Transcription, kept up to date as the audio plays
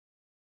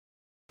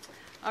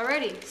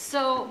Alrighty,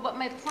 so what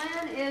my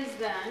plan is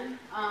then,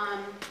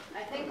 I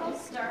think I'll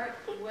start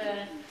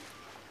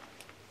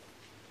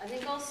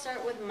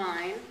with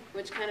mine,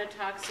 which kind of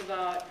talks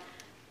about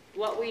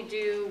what we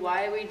do,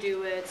 why we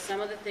do it,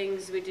 some of the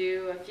things we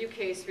do, a few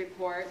case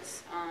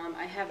reports.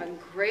 I have a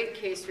great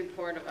case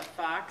report of a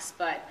fox,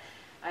 but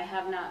I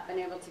have not been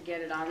able to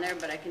get it on there,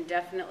 but I can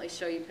definitely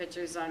show you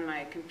pictures on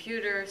my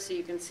computer so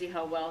you can see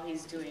how well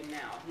he's doing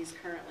now. He's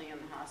currently in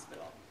the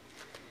hospital.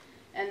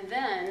 And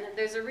then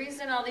there's a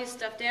reason all these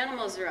stuffed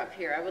animals are up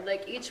here. I would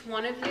like each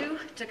one of you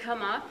to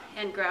come up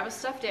and grab a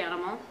stuffed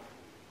animal.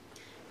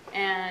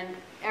 And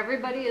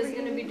everybody is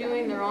going to be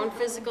doing their own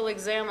physical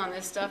exam on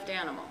this stuffed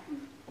animal.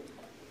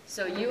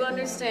 So you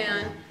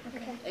understand,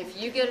 if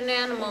you get an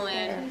animal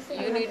in,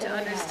 you need to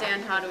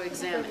understand how to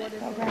examine it.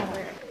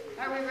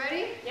 Are we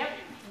ready? Yep.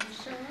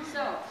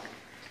 So,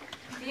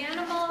 the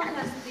animal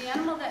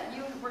that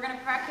we're going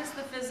to practice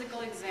the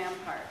physical exam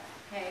part,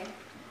 okay?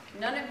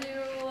 None of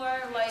you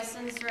are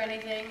licensed or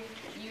anything.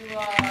 You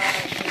are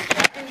just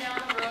driving down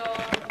the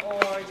road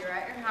or you're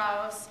at your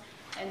house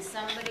and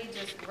somebody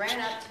just ran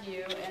up to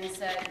you and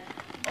said,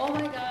 oh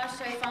my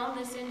gosh, I found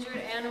this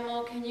injured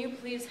animal. Can you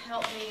please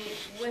help me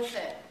with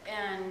it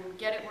and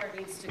get it where it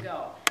needs to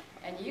go?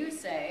 And you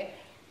say,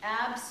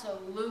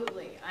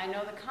 absolutely. I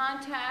know the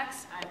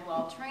contacts. I'm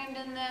well trained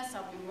in this.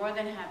 I'll be more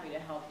than happy to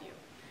help you.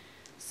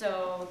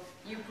 So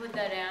you put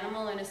that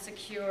animal in a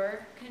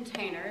secure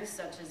container,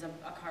 such as a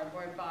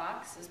cardboard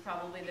box is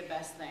probably the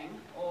best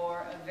thing,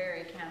 or a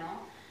very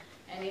kennel,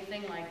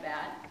 anything like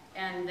that.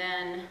 And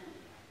then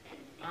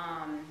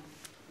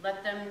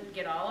let them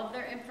get all of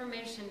their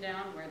information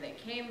down, where they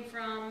came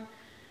from,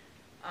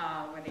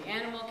 where the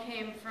animal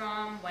came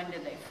from, when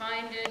did they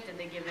find it, did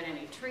they give it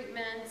any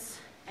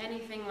treatments,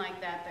 anything like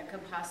that that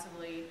could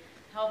possibly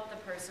help the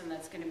person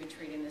that's going to be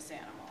treating this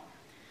animal.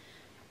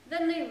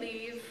 Then they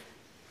leave,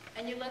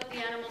 and you let the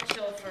animal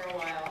chill for a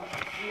while,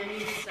 and then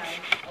you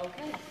decide,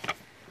 okay,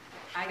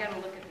 I got to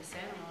look at this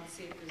animal and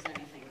see if there's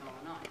anything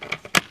going on.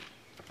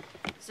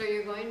 So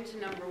you're going to,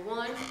 number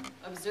one,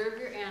 observe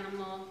your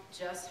animal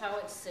just how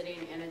it's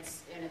sitting in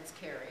its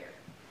carrier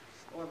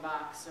or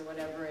box or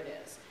whatever it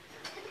is.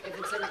 If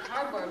it's in a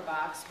cardboard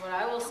box, what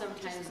I will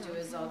sometimes do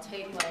is I'll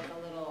take like a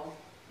little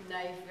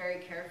knife very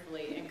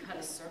carefully and cut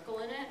a circle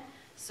in it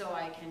so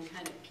I can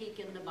kind of peek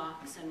in the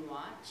box and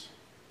watch.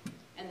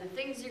 And the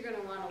things you're going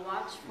to want to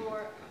watch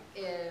for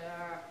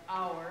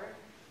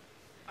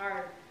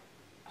are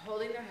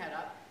holding their head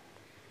up.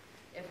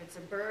 If it's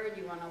a bird,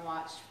 you want to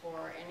watch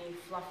for any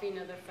fluffing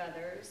of the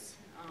feathers.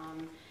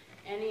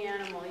 Any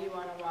animal, you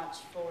want to watch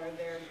for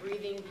their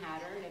breathing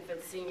pattern, if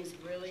it seems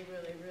really,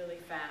 really, really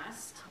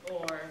fast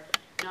or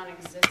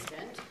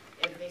non-existent,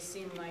 if they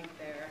seem like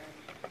they're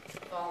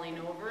falling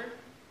over,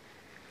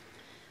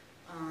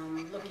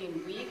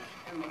 looking weak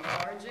and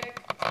lethargic,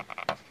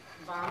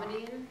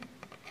 vomiting,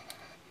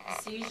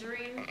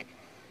 seizuring.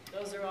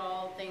 Those are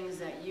all things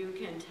that you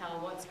can tell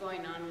what's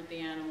going on with the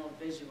animal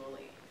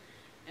visually.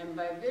 And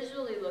by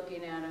visually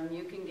looking at them,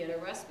 you can get a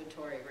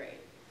respiratory rate,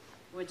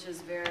 which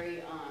is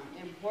very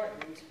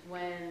important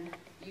when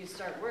you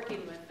start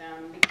working with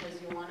them,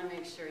 because you want to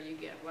make sure you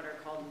get what are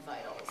called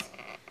vitals.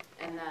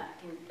 And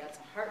that's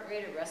a heart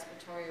rate, a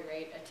respiratory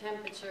rate, a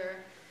temperature,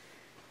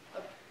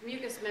 a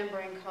mucous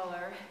membrane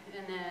color,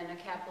 and then a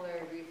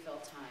capillary refill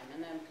time,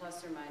 and then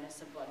plus or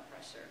minus a blood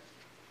pressure.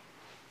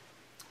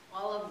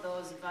 All of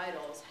those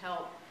vitals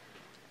help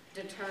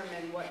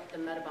determine what the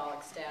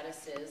metabolic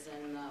status is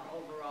and the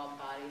overall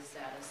body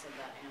status of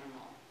that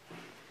animal.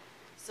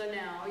 So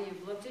now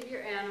you've looked at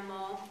your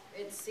animal.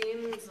 It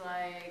seems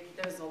like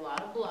there's a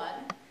lot of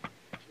blood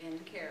in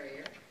the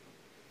carrier.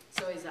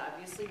 So he's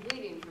obviously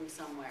bleeding from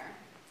somewhere.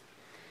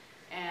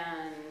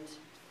 And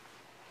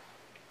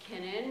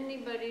can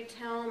anybody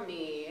tell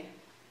me,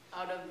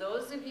 out of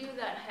those of you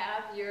that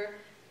have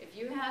if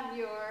you have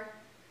your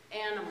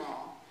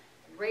animal,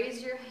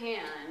 raise your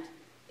hand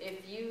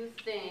if you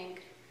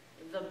think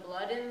the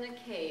blood in the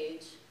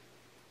cage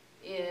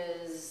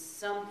is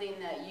something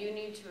that you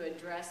need to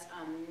address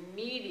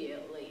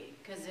immediately,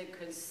 because it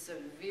could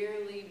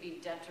severely be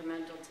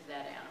detrimental to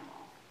that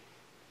animal.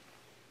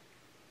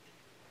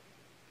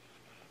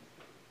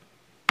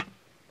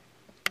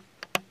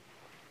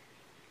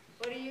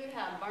 What do you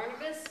have,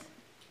 Barnabas?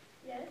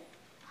 Yes.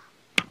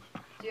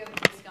 Do you have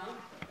a skunk?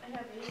 I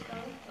have a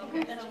skunk.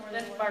 Okay,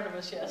 that's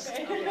Barnabas, yes.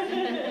 Okay.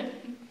 Okay.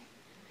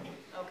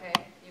 Okay,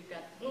 you've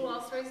got, who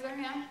else raised their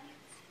hand?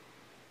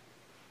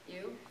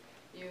 You?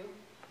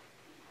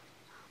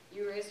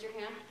 You raised your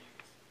hand?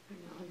 No,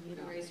 you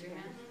don't. Raised your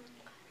hand?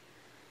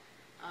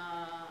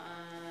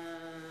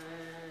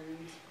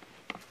 And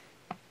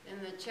in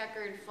the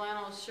checkered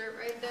flannel shirt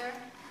right there,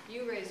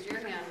 you raised your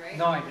hand, right?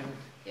 No, I didn't.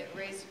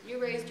 You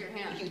raised your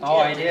hand. Oh,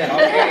 I did.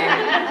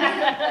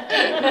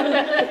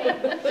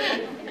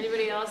 Okay.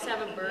 Anybody else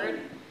have a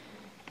bird?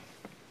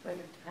 But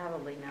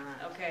probably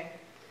not. Okay.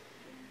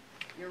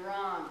 You're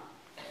wrong.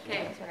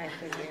 Okay. That's what I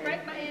figured.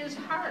 Right by his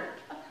heart.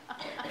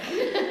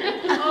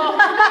 Oh.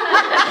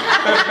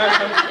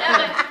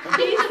 Yeah, but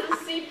he's the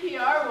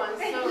CPR one,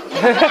 so.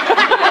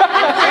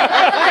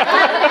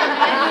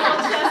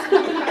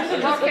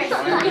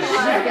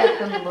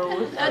 got them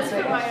loose. That's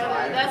for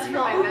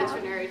my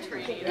veterinary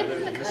training.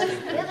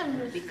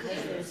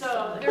 Because there's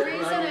So the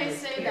reason I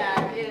say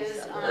that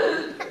is,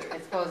 I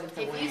suppose it's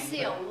a if you win.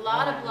 see a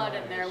lot of blood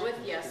in there with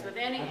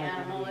any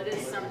animal, it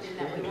is something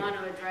that we want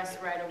to address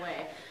right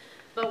away.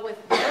 But with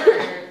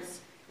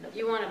birds,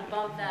 you want to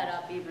bump that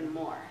up even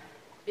more.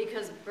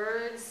 Because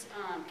birds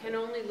can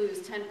only lose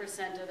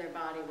 10% of their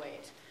body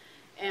weight.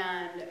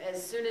 And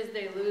as soon as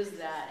they lose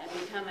that and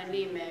become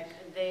anemic,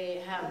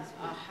 they have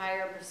a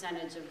higher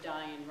percentage of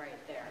dying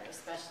right there,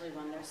 especially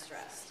when they're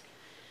stressed.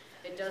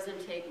 It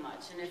doesn't take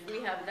much. And if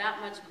we have that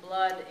much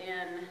blood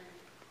in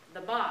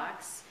the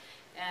box,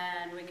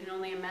 and we can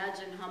only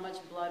imagine how much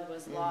blood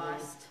was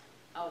lost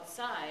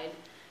outside,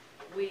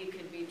 we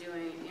could be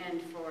in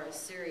for a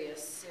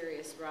serious,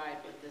 serious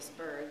ride with this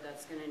bird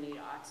that's going to need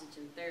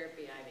oxygen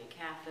therapy, IV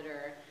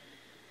catheter,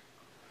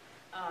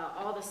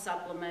 all the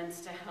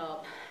supplements to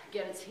help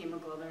get its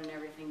hemoglobin and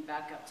everything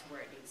back up to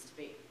where it needs to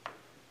be.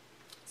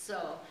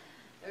 So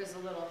there's a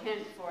little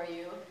hint for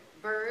you.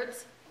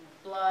 Birds,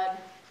 blood,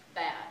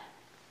 bad.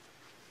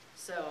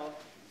 So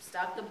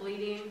stop the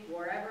bleeding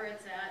wherever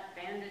it's at,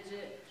 bandage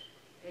it.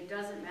 It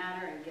doesn't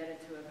matter, and get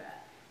it to a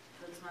vet.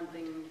 That's one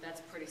thing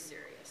that's pretty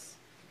serious.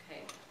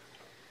 Okay.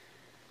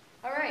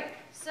 All right,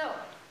 so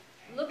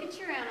look at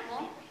your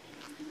animal,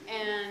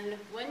 and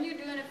when you're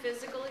doing a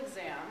physical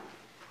exam,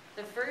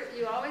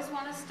 you always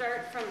want to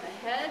start from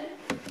the head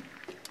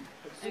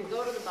and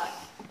go to the butt,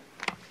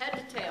 head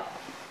to tail.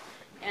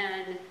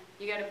 And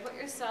you got to put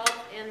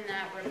yourself in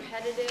that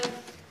repetitive,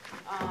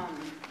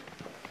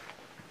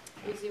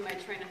 losing my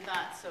train of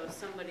thought, so if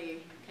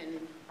somebody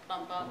can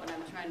bump up what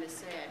I'm trying to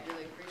say, I'd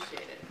really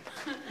appreciate it.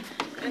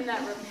 In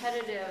that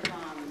repetitive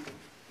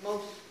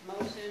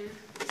motion,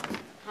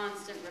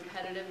 constant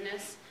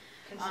repetitiveness.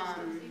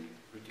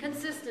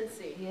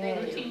 Consistency. Yeah,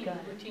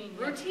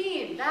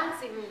 Routine.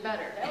 That's even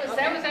better.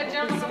 That was that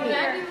gentleman over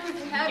there.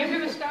 Give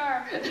him a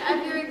star.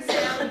 Have your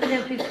exam. Look at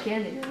that piece of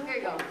candy. Here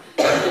you go.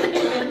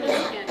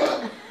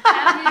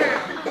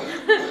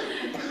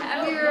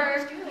 Have your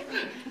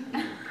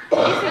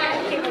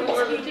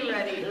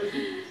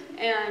ready.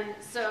 And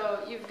so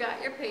you've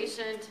got your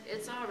patient,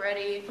 it's all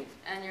ready,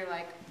 and you're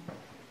like,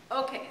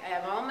 okay, I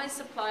have all my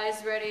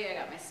supplies ready, I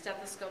got my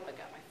stethoscope, I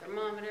got my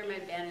thermometer, my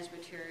bandage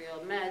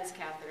material, meds,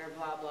 catheter,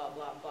 blah, blah,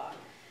 blah, blah.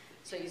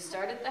 So you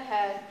start at the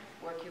head,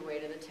 work your way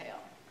to the tail.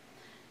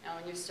 Now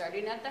when you're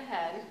starting at the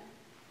head,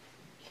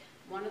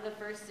 one of the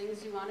first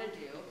things you want to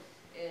do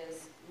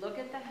is look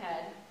at the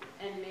head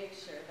and make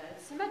sure that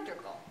it's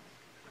symmetrical,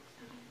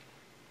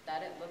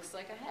 that it looks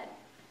like a head,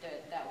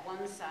 that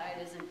one side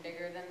isn't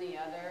bigger than the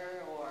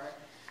other, or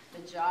the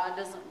jaw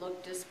doesn't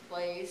look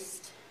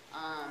displaced.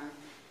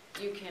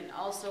 You can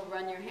also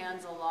run your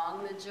hands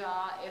along the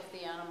jaw if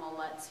the animal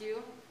lets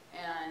you,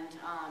 and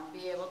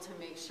be able to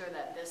make sure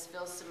that this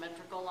feels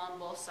symmetrical on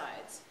both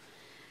sides.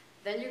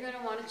 Then you're going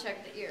to want to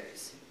check the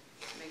ears.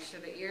 Make sure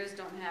the ears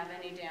don't have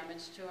any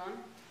damage to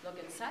them. Look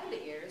inside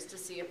the ears to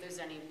see if there's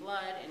any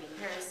blood, any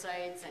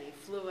parasites, any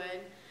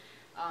fluid,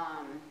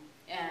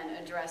 and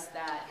address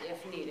that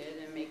if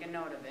needed and make a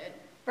note of it.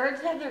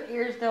 Birds have their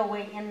ears though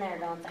way in there,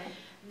 don't they?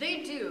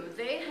 They do.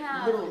 They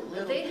have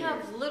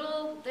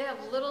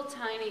little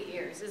tiny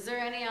ears. Is there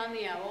any on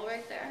the owl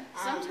right there?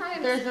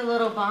 Sometimes there's a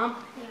little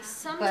bump.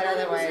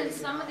 Sometimes in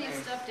some of these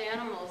stuffed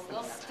animals,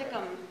 they'll stick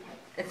them.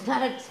 It's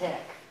not a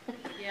tick.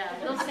 Yeah,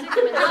 they'll stick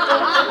them in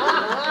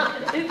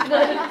stuff. It's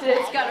not a tick.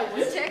 It's got a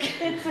wood tick.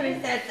 It's what he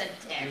said, it's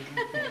a tick.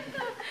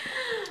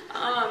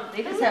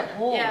 They just have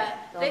holes. Yeah,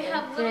 they don't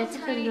have little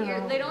tiny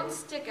ears. They don't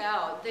stick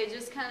out. They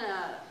just kind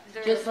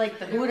of. Just like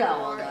the hoot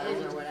owl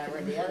does, or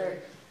whatever. The other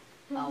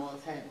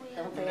owls have,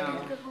 don't they?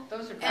 No,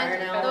 those are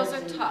And those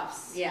are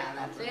tufts. Yeah,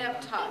 that's. They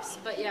have tufts,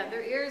 but yeah,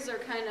 their ears are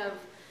kind of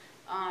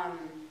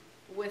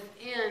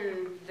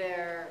within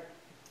their,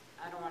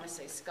 I don't want to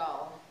say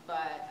skull,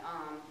 but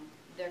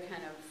they're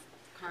kind of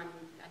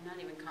not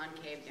even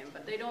concave in,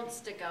 but they don't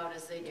stick out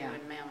as they do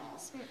in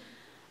mammals.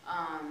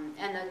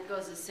 And that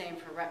goes the same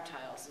for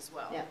reptiles as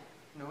well. Yeah.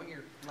 Know what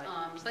you're like.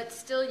 But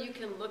still, you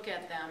can look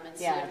at them and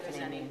see if there's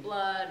any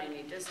blood,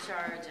 any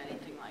discharge,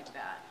 anything like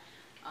that.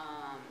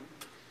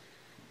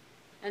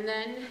 And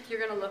then you're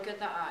going to look at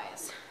the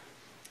eyes.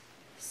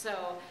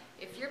 So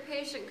if your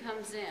patient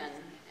comes in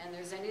and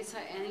there's any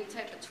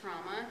type of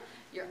trauma,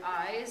 your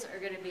eyes are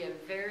going to be a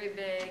very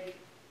big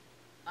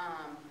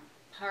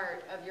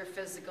part of your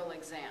physical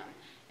exam.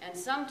 And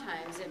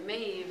sometimes it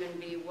may even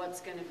be what's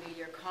going to be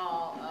your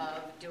call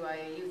of, do I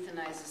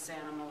euthanize this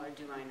animal or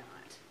do I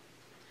not?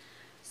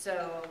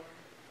 So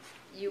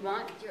you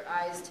want your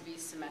eyes to be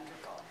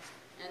symmetrical.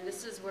 And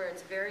this is where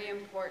it's very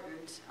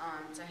important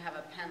to have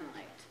a pen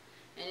light.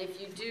 And if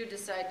you do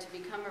decide to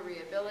become a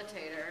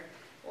rehabilitator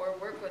or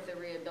work with a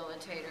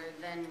rehabilitator,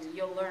 then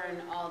you'll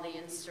learn all the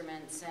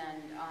instruments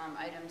and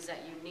items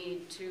that you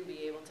need to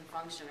be able to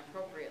function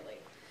appropriately.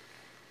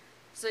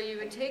 So you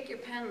would take your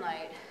pen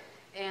light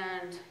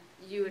and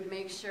you would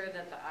make sure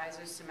that the eyes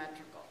are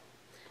symmetrical.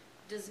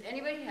 Does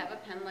anybody have a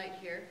pen light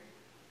here?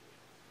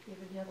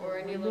 or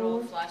any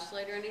little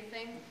flashlight or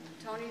anything?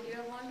 Tony, do you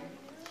have one?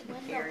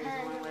 Carries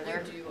one with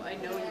her. You do, I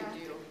know you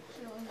do.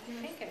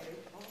 I think I do.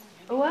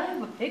 Oh, I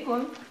have a big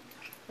one,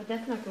 but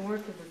that's not gonna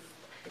work because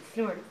it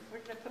snorts.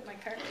 Where did I put my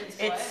cartridge?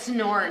 It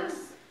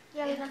snorts.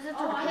 Yeah, because it's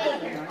Oh, I a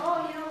got pig. it.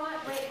 Oh, you know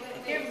what? Wait.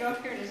 Here we go,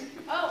 here it is.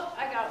 Oh,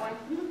 I got one.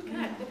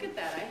 God, look at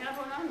that. I have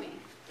one on me.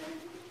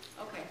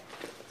 Okay,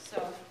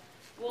 so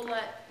we'll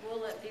let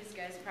these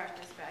guys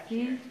practice back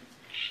here.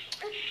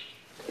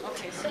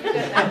 Okay, so you got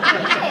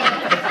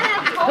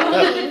that.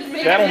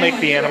 That'll make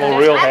the animal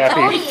real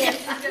happy.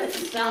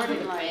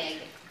 Sounding like.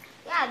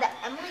 Yeah,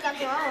 Emily got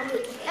her own.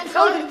 And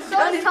so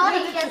does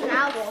Tony, he has an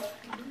owl.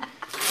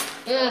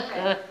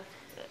 Okay.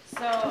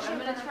 So I'm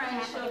going to try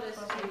and show this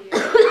to you. I'm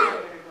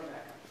going to go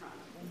back up front.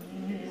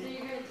 So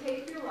you're going to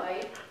take your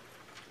light.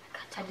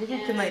 I did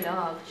it to my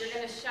dog. You're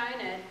going to shine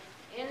it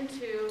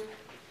into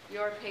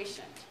your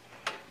patient.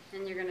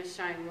 And you're going to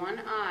shine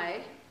one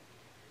eye.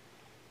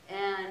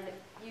 And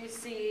you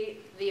see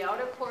the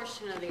outer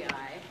portion of the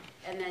eye.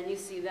 And then you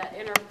see that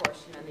inner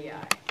portion of the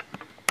eye.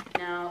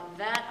 Now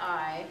that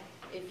eye,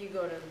 if you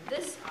go to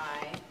this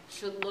eye,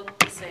 should look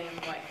the same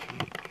way.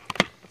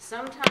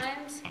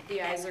 Sometimes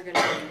the eyes are going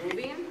to be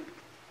moving.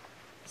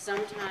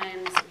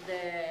 Sometimes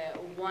the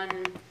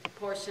one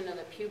portion of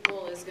the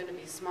pupil is going to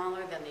be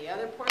smaller than the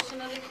other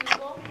portion of the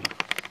pupil.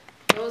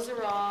 Those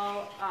are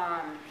all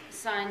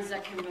signs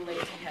that can relate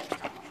to head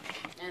trauma,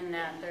 and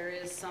that there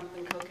is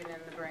something cooking in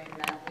the brain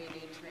that we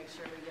need to make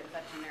sure we get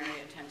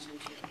veterinary attention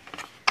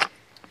to.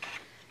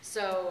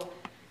 So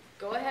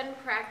go ahead and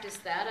practice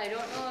that. I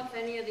don't know if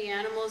any of the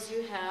animals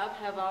you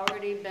have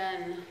already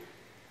been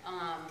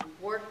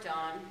worked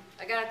on.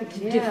 I got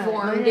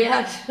Deformed,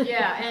 yeah.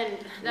 yeah,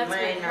 and that's my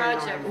Mine are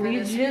project for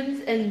this.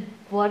 Regions and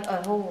blood,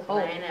 a whole hole.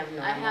 Mine have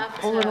no. I have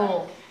Hole and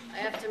hole. I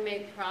have to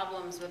make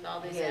problems with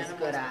all these He has animals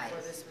good before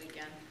eyes. this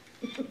weekend.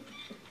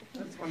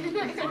 That's one of the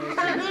things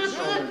that makes it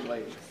shoulder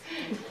blades.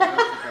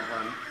 That's a good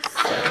one.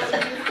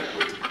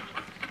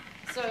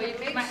 So you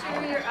make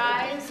sure your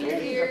eyes, your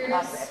ears,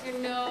 your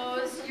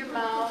nose, your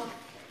mouth.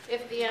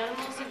 If the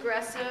animal's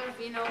aggressive,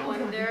 you know,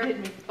 when they're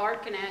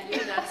barking at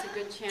you, that's a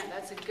good chance.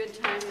 That's a good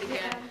time to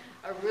get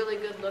a really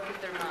good look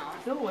at their mouth.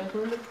 No, I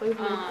learned to play with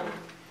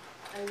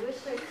I wish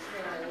I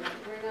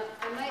could bring up,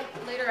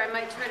 later I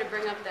might try to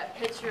bring up that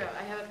picture.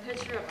 I have a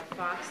picture of a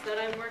fox that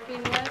I'm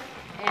working with,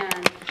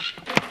 and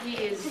he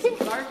is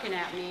barking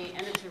at me,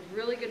 and it's a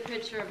really good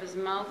picture of his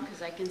mouth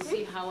because I can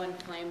see how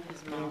inflamed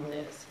his mouth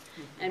is.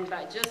 And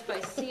just by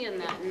seeing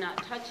that and not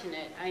touching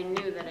it, I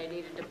knew that I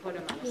needed to put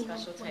him on a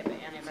special type of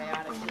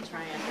antibiotic to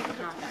try and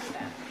combat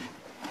that.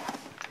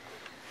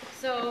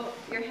 So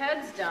your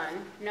head's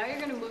done. Now you're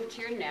going to move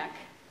to your neck.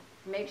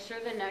 Make sure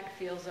the neck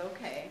feels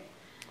okay.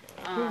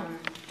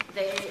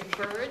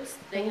 Birds,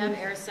 they have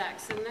air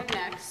sacs in their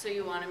necks, so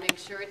you want to make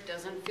sure it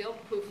doesn't feel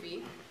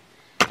poofy.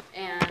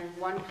 And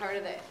one part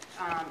of the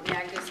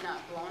neck is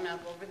not blown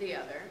up over the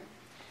other.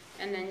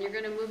 And then you're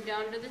going to move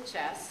down to the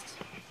chest,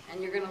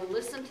 and you're going to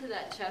listen to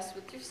that chest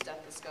with your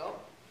stethoscope.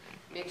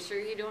 Make sure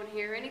you don't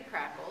hear any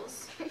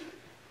crackles.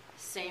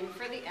 Same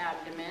for the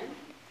abdomen.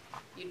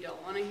 You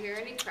don't want to hear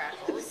any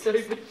crackles.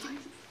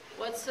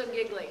 What's so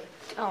giggly?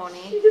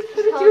 Tony. And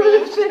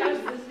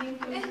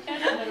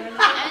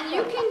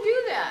you can do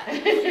that.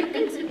 You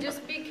can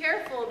just be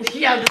careful.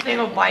 Yeah, the thing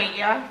will bite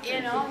ya.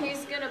 You know,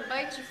 he's going to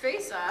bite your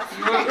face off.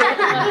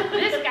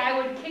 This guy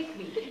would kick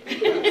me.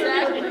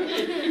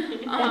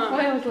 Exactly. That's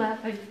why I was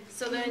laughing.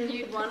 So then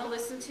you'd want to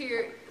listen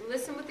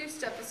with your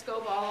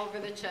stethoscope all over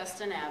the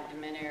chest and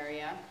abdomen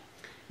area.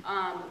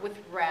 With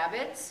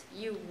rabbits,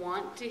 you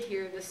want to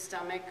hear the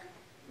stomach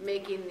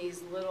making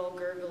these little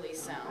gurgly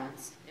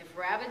sounds. If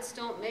rabbits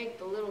don't make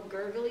the little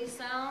gurgly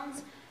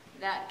sounds,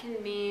 that can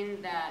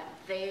mean that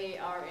they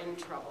are in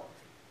trouble,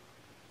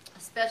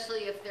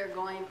 especially if they're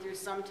going through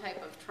some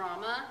type of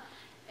trauma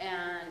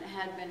and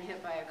had been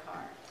hit by a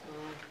car.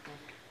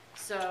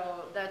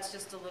 So that's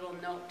just a little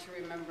note to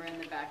remember in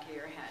the back of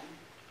your head.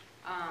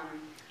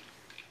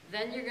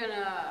 Then you're going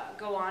to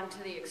go on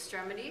to the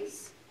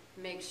extremities.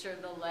 Make sure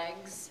the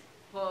legs,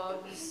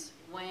 hooves,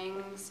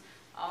 wings,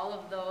 all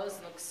of those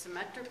look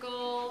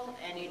symmetrical.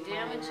 Any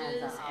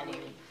damages,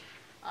 any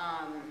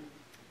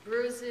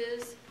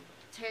bruises,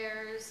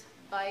 tears,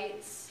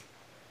 bites,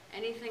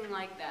 anything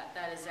like that,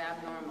 that is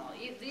abnormal.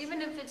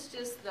 Even if it's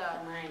just the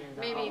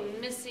maybe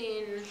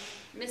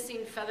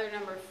missing feather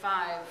number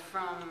 5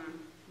 from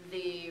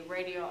the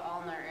radial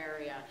ulnar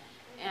area.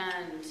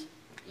 And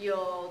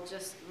you'll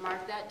just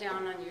mark that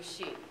down on your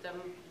sheet.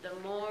 The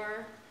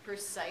more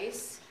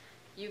precise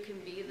you can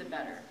be, the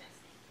better.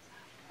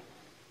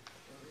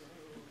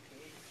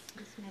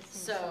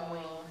 So,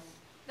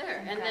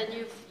 there, and then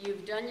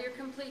you've done your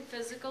complete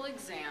physical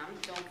exam.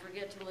 Don't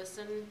forget to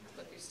listen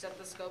with your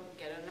stethoscope,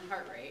 get on the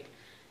heart rate.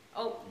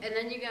 Oh, and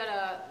then you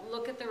gotta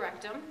look at the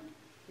rectum.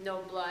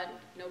 No blood,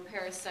 no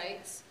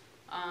parasites.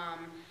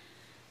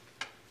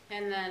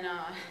 And then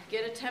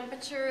get a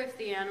temperature if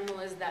the animal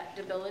is that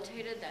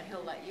debilitated that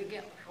he'll let you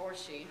get, or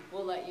she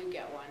will let you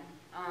get one.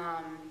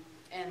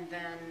 And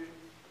then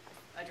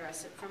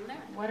address it from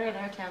there. What are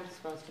their temps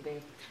supposed to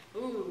be?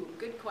 Ooh,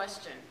 good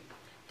question.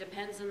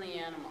 Depends on the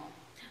animal.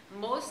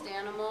 Most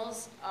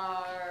animals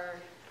are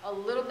a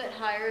little bit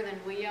higher than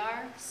we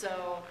are,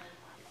 so,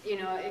 you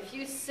know, if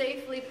you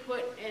safely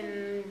put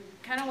in,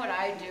 kind of what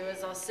I do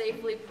is I'll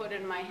safely put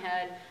in my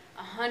head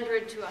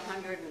 100 to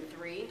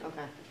 103.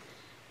 Okay.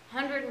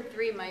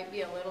 103 might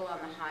be a little on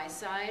the high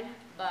side,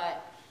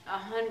 but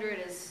 100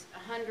 is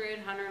 100,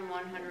 101,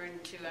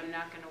 102, I'm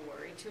not going to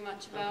worry too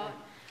much about. Okay.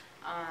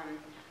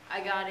 I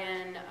got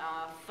in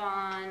a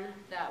fawn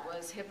that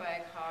was hit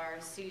by a car,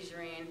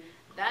 seizuring.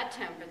 That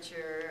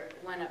temperature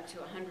went up to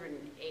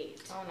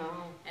 108. Oh, no.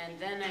 And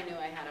then I knew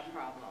I had a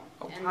problem.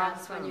 Oh, And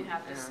that's when you awesome.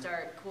 have to Yeah.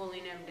 start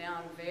cooling them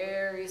down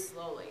very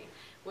slowly,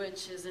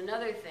 which is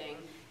another thing.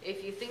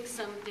 If you think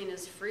something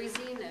is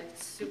freezing,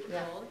 it's super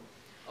Yeah.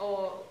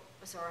 cold,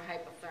 or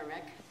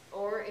hypothermic,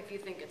 or if you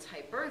think it's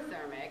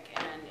hyperthermic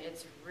and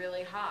it's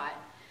really hot,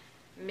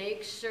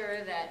 make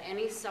sure that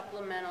any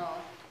supplemental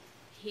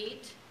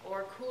heat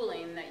or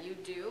cooling that you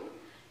do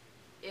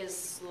is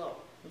slow.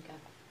 Okay.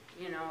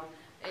 You know,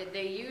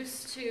 they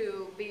used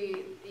to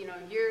be, you know,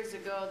 years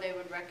ago they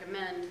would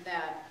recommend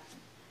that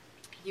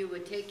you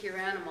would take your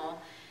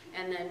animal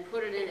and then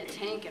put it in a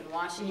tank and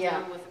wash it Yeah.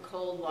 down with a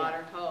cold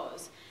water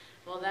hose.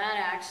 Well, that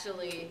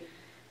actually,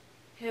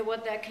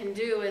 what that can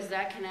do is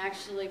that can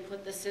actually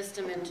put the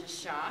system into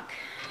shock,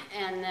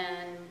 and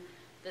then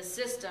the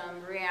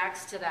system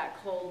reacts to that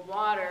cold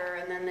water,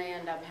 and then they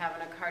end up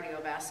having a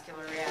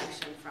cardiovascular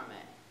reaction from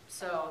it.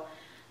 So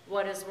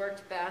what has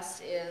worked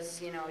best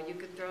is, you know, you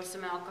could throw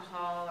some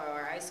alcohol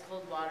or ice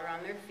cold water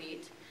on their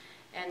feet,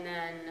 and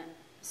then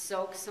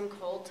soak some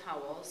cold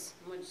towels,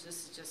 which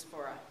this is just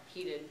for a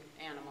heated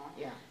animal.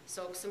 Yeah.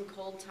 Soak some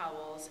cold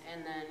towels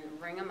and then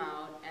wring them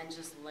out and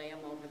just lay them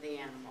over the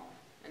animal.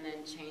 And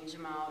then change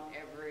them out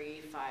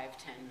every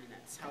 5-10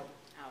 minutes,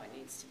 how it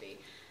needs to be.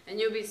 And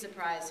you'll be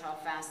surprised how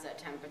fast that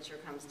temperature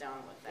comes down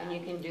with that. And you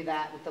can do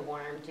that with the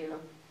worm too?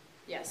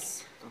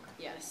 Yes, Okay.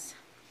 yes.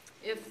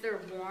 If they're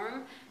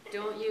warm,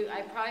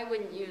 I probably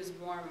wouldn't use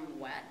warm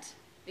wet,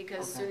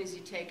 because as Okay. soon as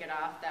you take it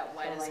off, that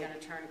wet So is like gonna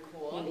turn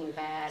cool. Heating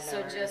pad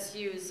So or? just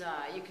use,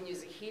 you can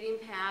use a heating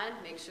pad,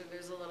 make sure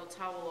there's a little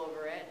towel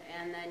over it,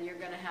 and then you're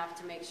gonna have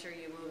to make sure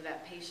you move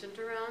that patient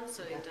around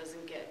so it Okay.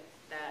 doesn't get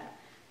that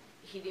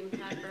heating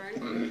pad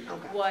burn.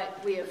 Okay.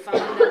 What we have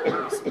found that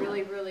works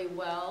really, really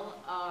well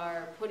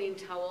are putting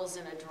towels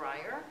in a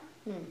dryer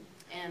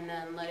and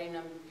then letting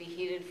them be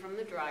heated from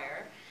the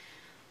dryer.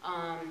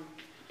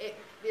 It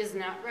is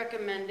not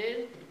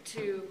recommended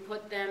to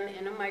put them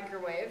in a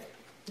microwave.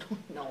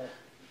 No.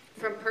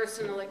 From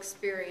personal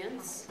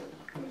experience,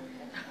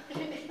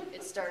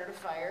 it started a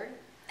fire.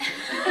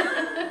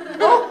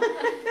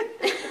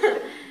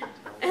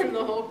 And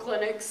the whole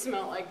clinic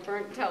smelled like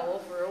burnt towel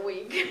for a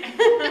week.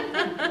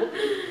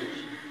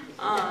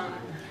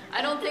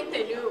 I don't think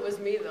they knew it was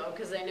me though,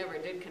 because I never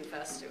did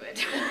confess to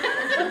it.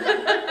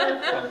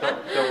 Well,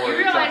 don't You worry,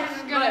 realize this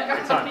is going to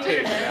it's go on on the tape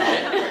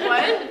internet. now.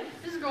 What?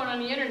 This is going on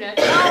the internet.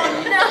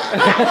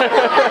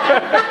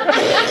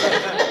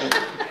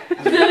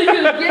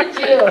 Get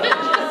you.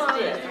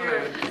 That's what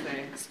I would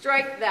say.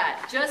 Strike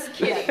that. Just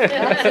kidding.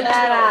 That's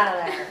that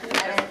out of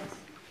there.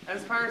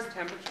 As far as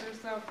temperatures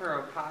though, for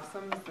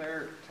opossums,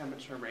 their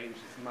temperature range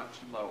is much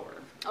lower.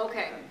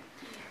 Okay.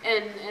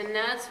 And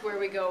that's where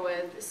we go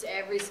with,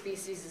 every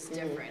species is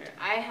different.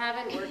 I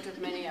haven't worked with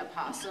many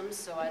opossums,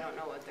 so I don't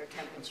know what their It's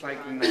temperature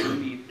like runs.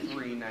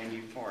 93,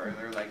 94.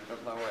 They're like the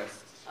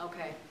lowest.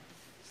 Okay.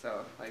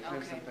 So like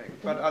there's Okay. something.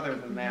 But other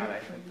than that, I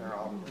think they're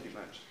all pretty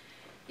much.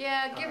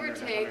 Yeah, give or 100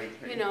 to take,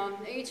 103. you know,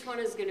 each one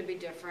is gonna be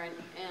different.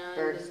 And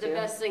Birds the too.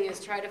 best thing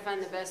is try to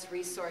find the best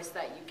resource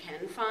that you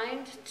can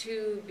find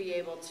to be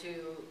able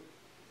to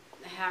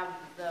have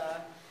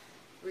the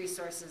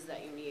resources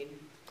that you need.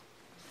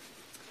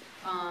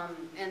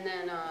 And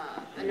then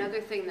another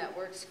thing that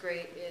works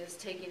great is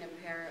taking a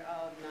pair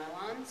of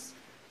nylons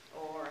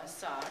or a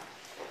sock,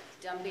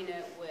 dumping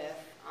it with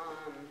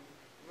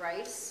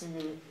rice,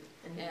 and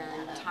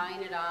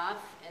tying it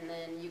off, and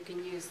then you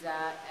can use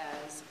that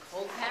as a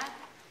cold pack,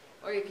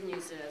 or you can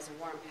use it as a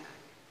warm pack.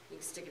 You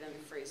can stick it in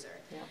the freezer.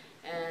 Yep.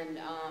 And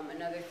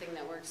another thing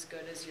that works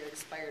good is your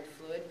expired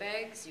fluid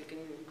bags. You can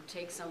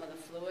take some of the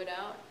fluid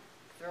out,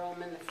 throw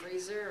them in the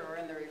freezer or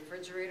in the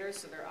refrigerator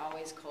so they're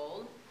always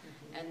cold,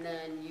 and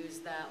then use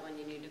that when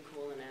you need to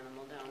cool an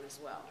animal down as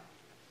well.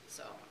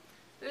 So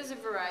there's a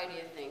variety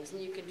of things,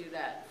 and you can do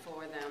that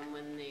for them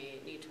when they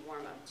need to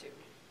warm up too.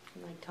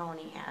 Like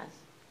Tony has.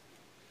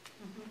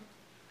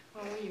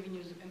 Well, we even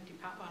use empty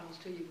pop bottles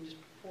too. You can just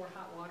pour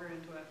hot water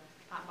into a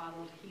hot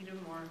bottle to heat them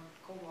or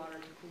cold water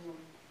to cool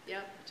them.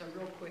 Yep, It's a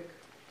real quick,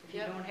 if you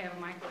Yep. don't have a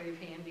microwave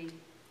handy.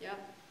 yep.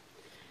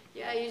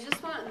 Yeah, you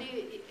just want,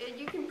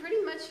 you can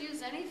pretty much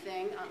use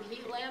anything.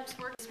 Heat lamps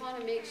work. Just want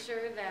to make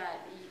sure that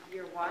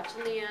you're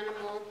watching the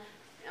animal,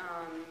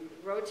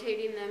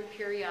 rotating them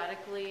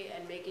periodically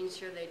and making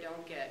sure they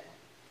don't get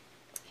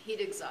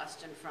heat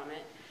exhaustion from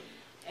it.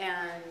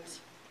 And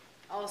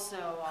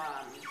Also,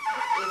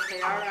 if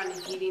they are on a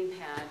heating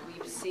pad,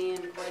 we've seen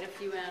quite a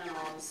few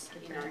animals,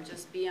 you know,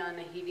 just be on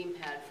a heating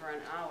pad for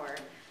an hour,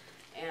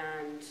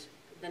 and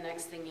the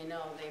next thing you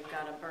know, they've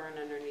got a burn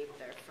underneath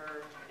their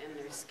fur and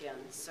their skin.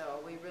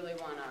 So we really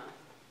want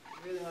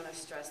to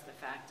stress the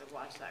fact of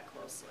watch that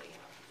closely.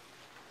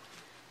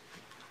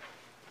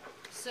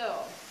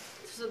 So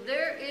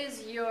there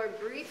is your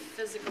brief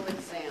physical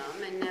exam,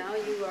 and now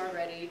you are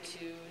ready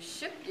to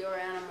ship your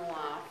animal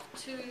off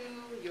to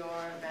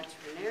your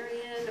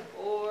veterinarian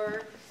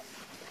or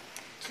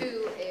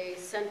to a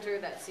center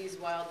that sees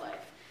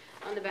wildlife.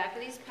 On the back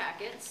of these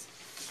packets,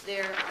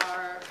 there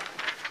are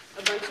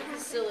a bunch of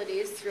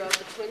facilities throughout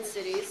the Twin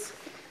Cities.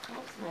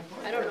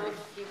 I don't know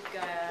if you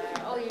got,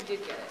 oh, you did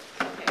get it,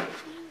 okay.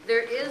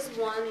 There is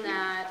one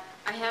that,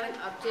 I haven't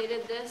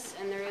updated this,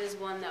 and there is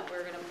one that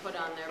we're gonna put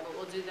on there, but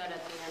we'll do that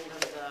at the end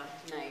of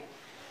the night.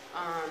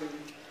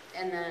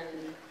 And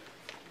then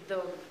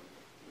the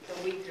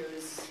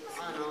weekers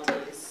on all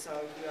these,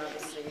 so you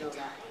obviously know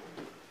that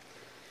one.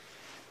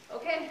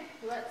 Okay,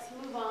 let's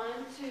move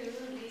on to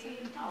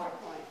the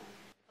PowerPoint.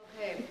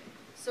 Okay,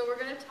 so we're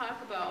gonna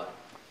talk about,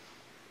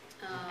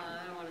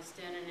 I don't want to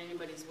stand in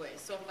anybody's way,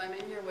 so if I'm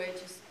in your way,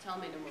 just tell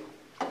me to move.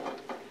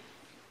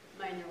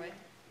 Am I in your way?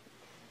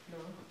 No.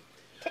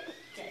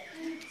 Okay,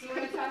 so we're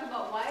going to talk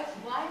about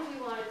why do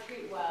we want to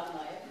treat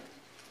wildlife?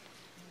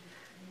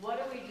 What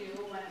do we do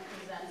when it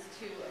presents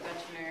to a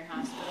veterinary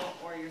hospital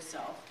or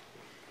yourself?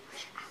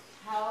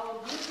 How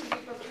you should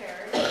be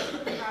prepared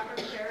for the proper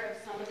care of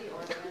some of the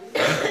organs,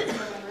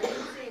 some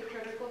emergency and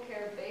critical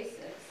care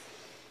basics,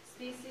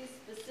 species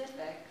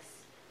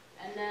specifics,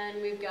 and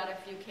then we've got a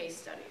few case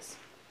studies.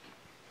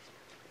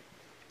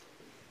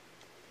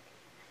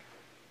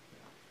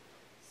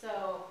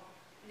 So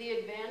the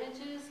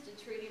advantages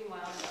to treating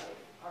wildlife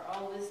are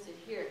all listed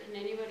here. Can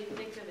anybody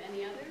think of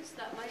any others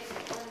that might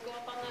want to go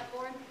up on that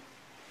board?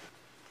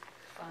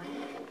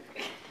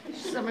 Fun.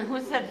 Someone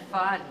who said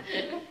fun.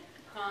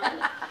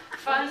 Fun.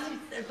 Fun,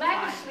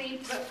 lack of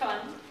sleep, but fun.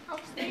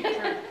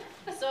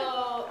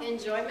 So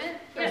enjoyment,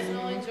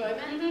 personal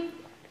enjoyment.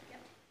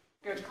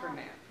 Good for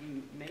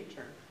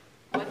nature.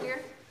 What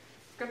here?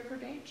 Good for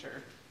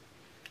nature.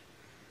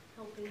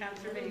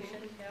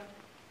 Conservation, yep.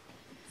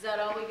 Is that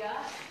all we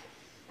got?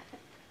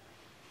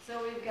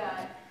 So we've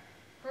got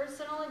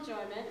personal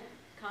enjoyment,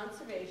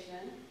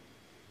 conservation,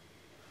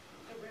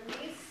 a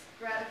release,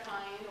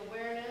 gratifying,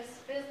 awareness,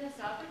 business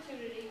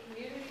opportunity,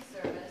 community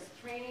service,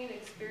 training,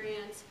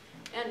 experience,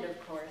 and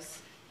of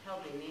course,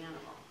 helping the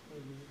animal.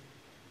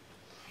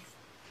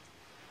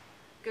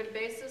 Good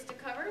basis to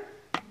cover?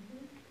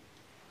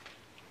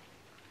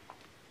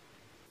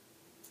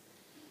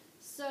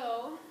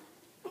 So,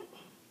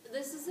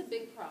 this is a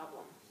big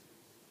problem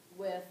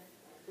with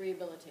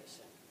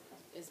rehabilitation,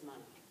 is money.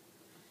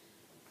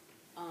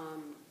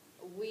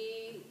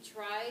 We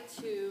try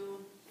to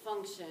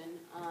function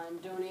on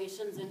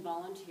donations and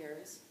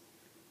volunteers,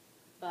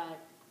 but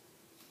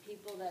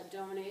people that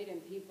donate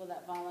and people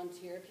that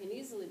volunteer can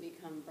easily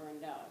become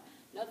burned out.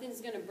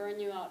 Nothing's going to burn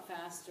you out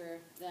faster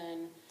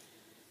than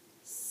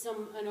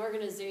an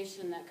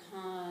organization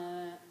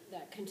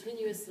that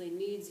continuously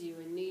needs you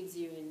and needs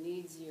you and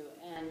needs you,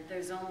 and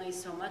there's only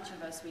so much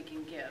of us we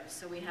can give,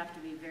 so we have to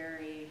be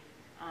very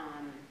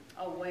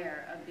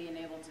aware of being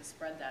able to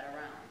spread that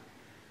around.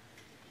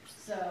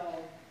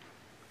 So,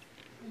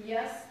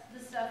 yes,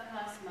 the stuff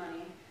costs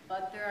money,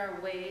 but there are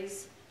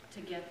ways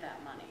to get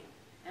that money,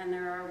 and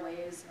there are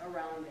ways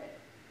around it.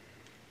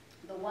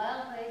 The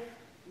wildlife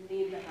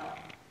need the help.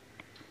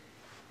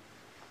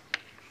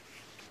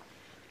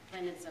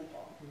 Plain and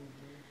simple.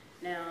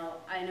 Now,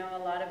 I know a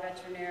lot of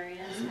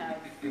veterinarians have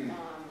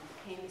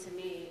came to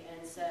me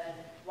and said,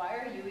 why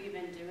are you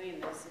even doing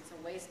this? It's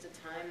a waste of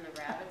time.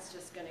 The rabbit's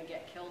just going to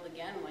get killed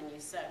again when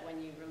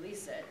you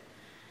release it.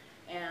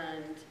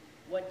 And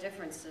what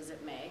difference does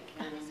it make?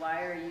 And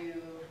why are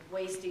you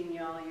wasting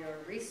all your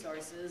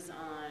resources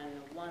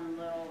on one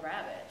little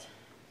rabbit?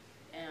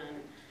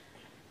 And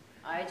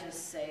I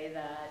just say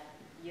that,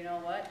 you know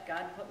what?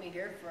 God put me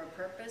here for a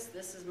purpose.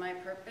 This is my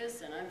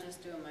purpose, and I'm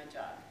just doing my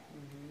job.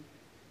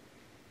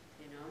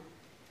 You know,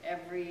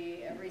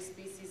 every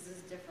species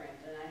is different,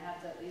 and I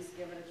have to at least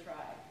give it a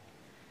try.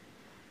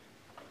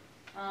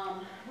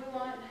 We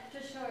want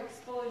to show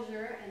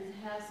exposure and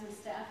to have some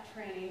staff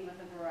training with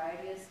a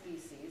variety of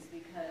species,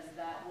 because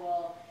that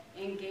will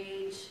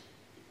engage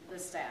the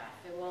staff.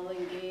 It will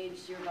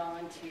engage your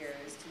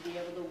volunteers to be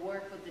able to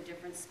work with the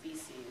different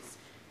species.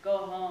 Go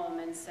home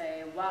and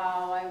say,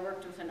 wow, I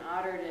worked with an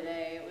otter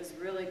today, it was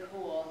really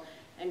cool,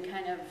 and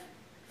kind of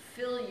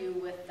fill you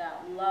with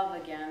that love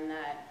again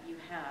that you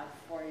have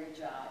for your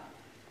job.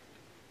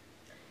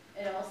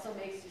 It also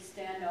makes you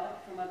stand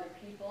out from other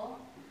people,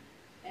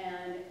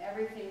 and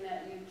everything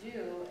that you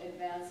do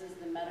advances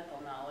the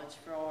medical knowledge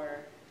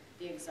for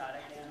the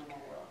exotic animal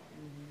world.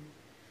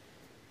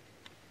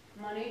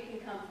 Money can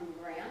come from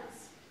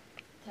grants,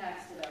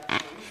 tax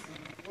deductions,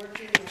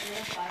 working with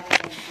a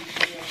 501c3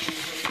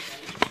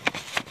 organization,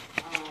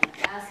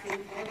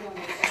 asking for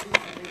donations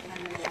every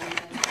time the one is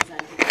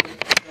presented to the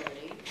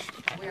facility.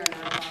 We are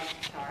not allowed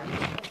to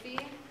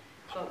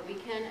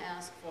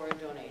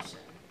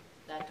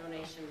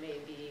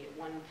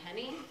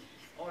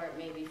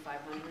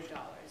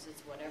 $500.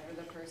 It's whatever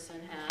the person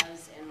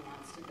has and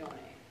wants to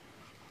donate.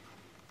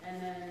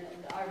 And then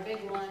our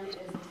big one is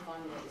the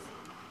fundraising.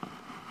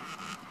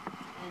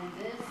 And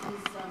this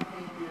is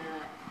something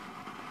that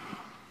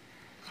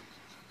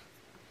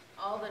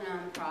all the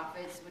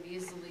nonprofits would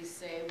easily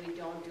say we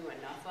don't do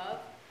enough of,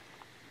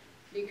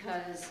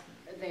 because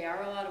they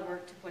are a lot of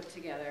work to put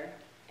together,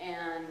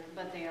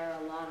 but they are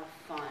a lot of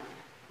fun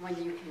when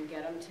you can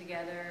get them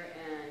together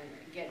and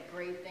get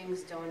great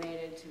things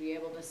donated to be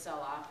able to sell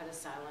off at a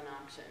silent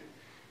auction.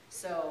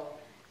 So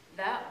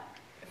that,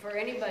 for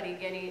anybody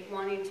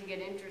wanting to get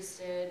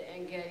interested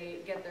and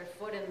get their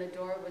foot in the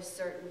door with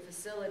certain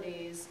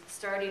facilities,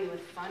 starting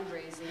with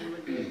fundraising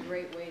would be a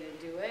great way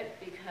to do it,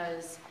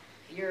 because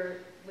if you're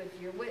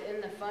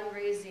in the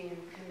fundraising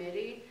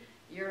committee,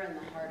 you're in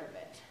the heart of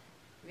it,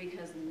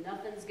 because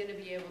nothing's going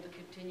to be able to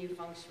continue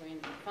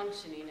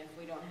functioning if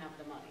we don't have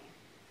the money.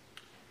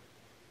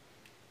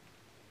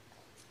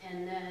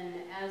 And then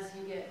as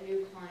you get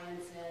new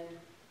clients in,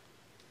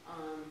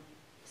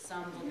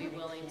 some will be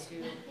willing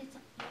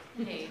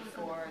to pay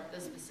for the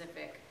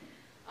specific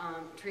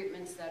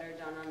treatments that are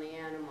done on the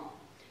animal.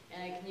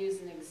 And I can use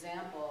an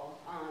example.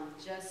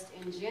 Just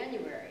in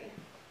January,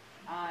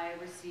 I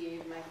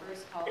received my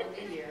first call of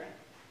the year.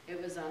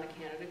 It was on a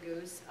Canada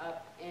goose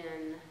up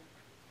in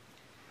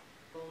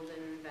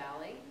Golden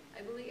Valley,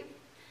 I believe.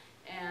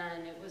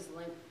 And it was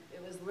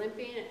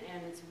limping,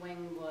 and its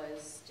wing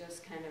was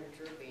just kind of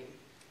drooping.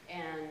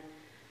 And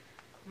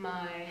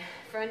my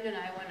friend and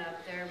I went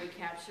up there, we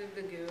captured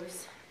the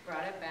goose,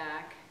 brought it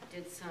back,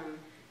 did some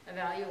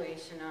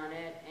evaluation on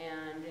it,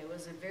 and it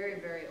was a very,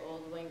 very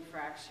old wing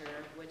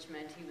fracture, which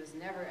meant he was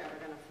never ever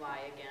going to fly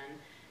again.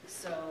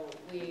 So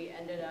we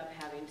ended up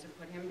having to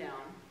put him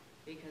down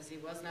because he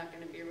was not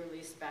going to be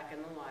released back in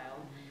the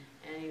wild,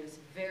 and he was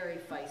very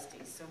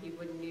feisty, so he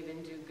wouldn't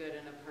even do good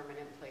in a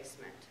permanent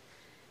placement.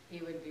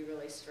 He would be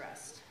really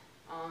stressed.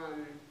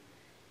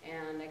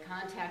 And I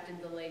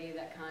contacted the lady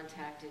that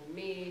contacted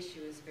me. She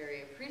was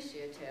very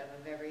appreciative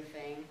of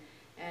everything.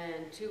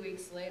 And 2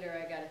 weeks later,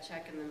 I got a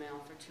check in the mail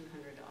for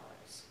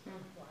 $200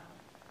 Wow.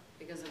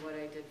 because of what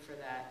I did for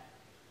that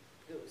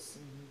goose.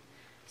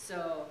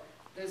 So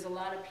there's a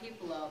lot of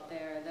people out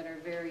there that are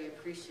very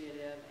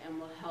appreciative and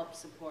will help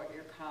support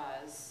your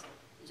cause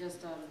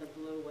just out of the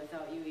blue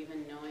without you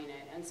even knowing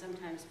it, and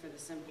sometimes for the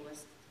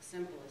simplest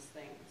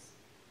things.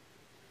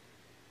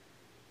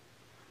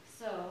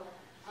 So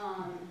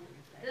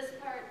this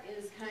part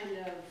is kind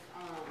of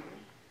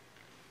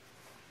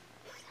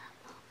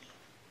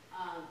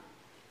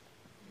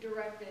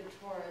directed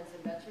towards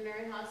a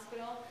veterinary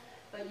hospital,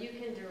 but you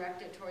can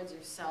direct it towards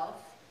yourself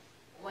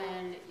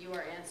when you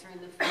are answering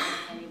the phone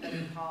if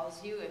anybody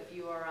calls you, if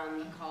you are on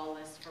the call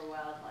list for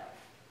wildlife.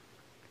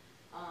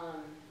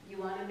 You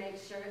want to make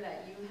sure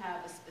that you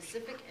have a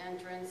specific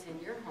entrance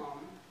in your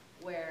home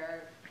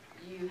where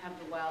you have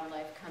the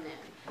wildlife come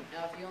in.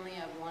 Now, if you only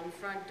have one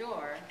front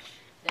door,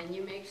 then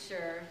you make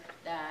sure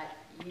that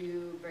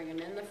you bring them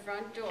in the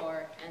front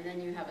door, and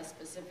then you have a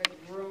specific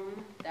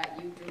room that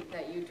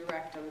you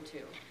direct them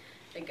to.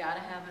 They got to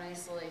have an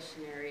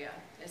isolation area,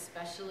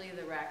 especially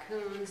the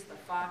raccoons, the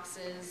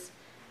foxes.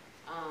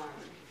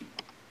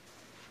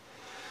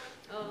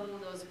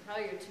 Those are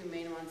probably your two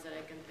main ones that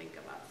I can think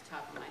of off the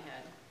top of my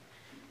head.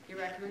 Your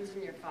raccoons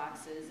and your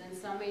foxes, and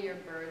some of your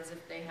birds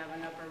if they have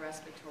an upper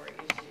respiratory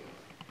issue.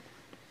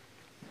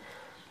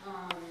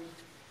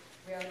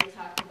 We already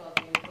talked about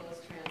the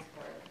enclosed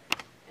transport.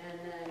 And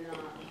then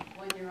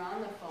when you're on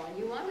the phone,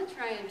 you want to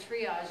try and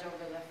triage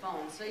over the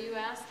phone. So you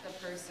ask the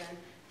person,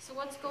 so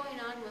what's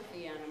going on with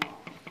the animal?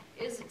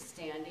 Is it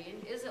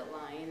standing? Is it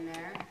lying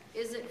there?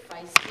 Is it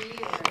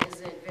feisty, or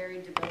is it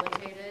very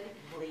debilitated?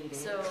 Bleeding.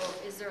 So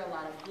is there a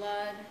lot of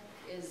blood?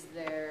 Is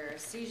there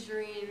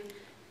seizuring?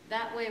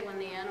 That way when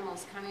the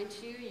animal's coming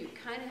to you, you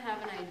kind of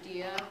have an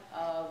idea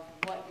of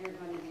what you're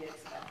going to be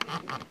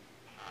expecting.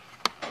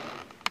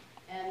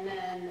 And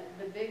then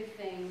the big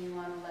thing you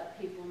want to let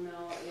people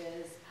know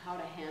is how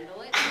to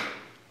handle it,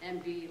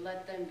 and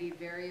let them be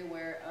very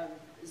aware of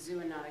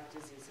zoonotic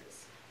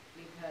diseases,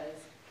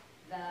 because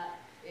that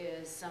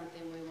is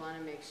something we want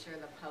to make sure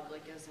the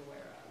public is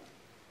aware of.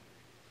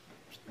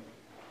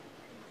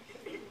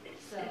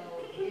 So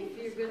if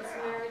your Good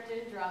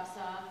Samaritan drops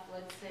off,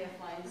 let's say, a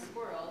flying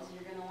squirrels,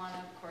 you're going to want to,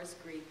 of course,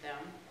 greet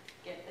them,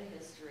 get the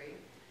history.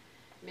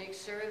 Make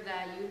sure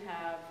that you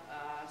have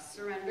a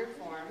surrender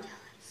form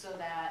so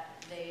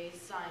that they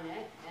sign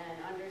it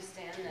and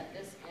understand that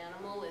this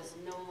animal is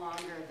no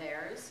longer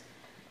theirs.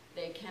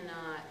 They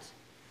cannot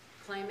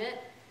claim it.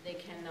 They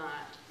can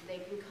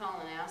call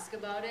and ask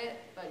about it,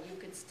 but you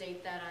could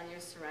state that on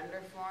your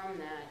surrender form,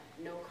 that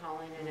no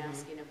calling and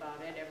asking about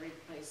it. Every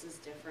place is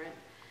different.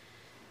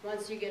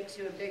 Once you get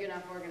to a big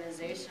enough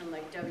organization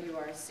like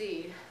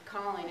WRC,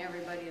 calling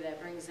everybody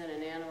that brings in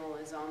an animal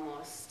is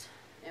almost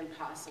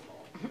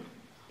impossible.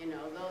 You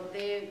know,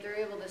 they're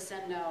able to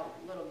send out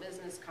little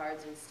business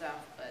cards and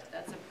stuff, but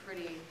that's a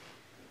pretty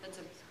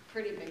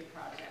big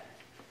project.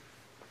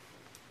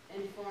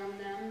 Inform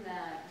them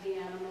that the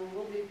animal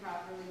will be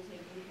properly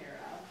taken care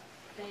of.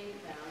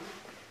 Thank them,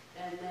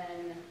 And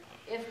then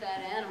if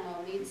that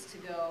animal needs to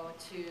go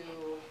to,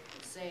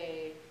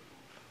 say,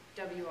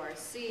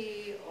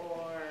 WRC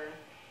or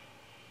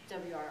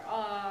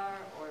WRR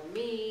or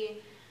me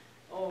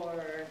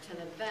or to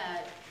the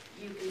vet,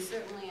 you can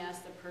certainly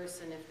ask the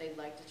person if they'd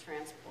like to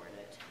transport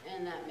it,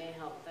 and that may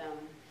help them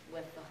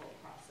with the whole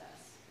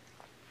process.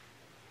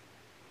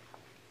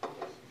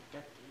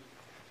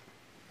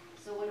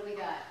 So what do we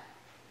got?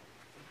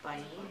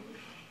 Bunny,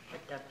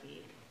 a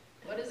ducky.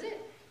 What is it?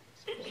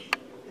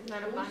 Isn't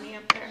that a bunny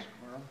up there?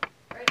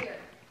 Right here.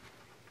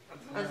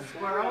 A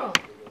squirrel?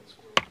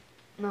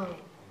 No.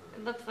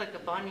 It looks like a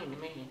bunny to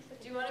me.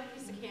 Do you want a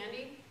piece of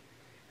candy?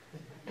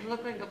 It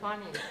looked like a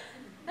bunny.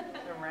 A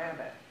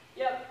rabbit.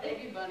 Yep,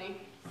 baby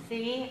bunny.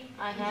 See,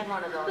 I had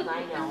one of those,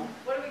 I know.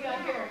 What do we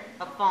got here?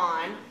 A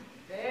fawn.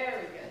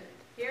 Very good.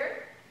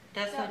 Here?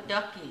 That's a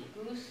ducky.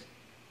 Goose.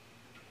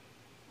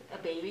 A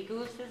baby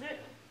goose, is it?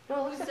 No, it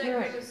Who looks like said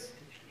yours. goose?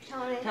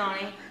 Tony.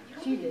 Tony?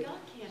 You She don't did.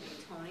 got candy,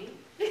 Tony.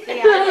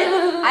 See,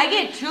 I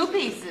get 2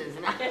 pieces.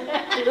 There.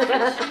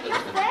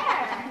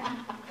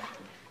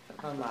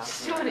 I'm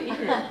laughing. She wanna eat it.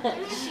 Give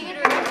me a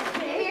cheater.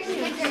 Give me your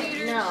Snickers.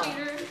 Cheater, No.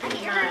 cheater. I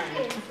get your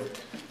Hershey's.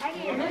 I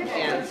get your Hershey's.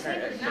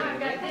 Answer. Now I've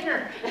got dinner.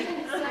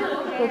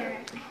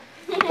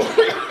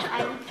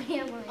 I'm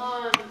family.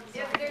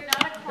 If they're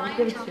not a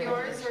client of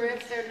yours, or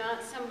if they're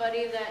not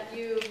somebody that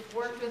you've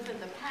worked with in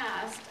the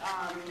past,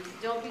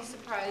 don't be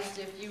surprised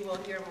if you will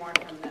hear more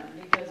from them,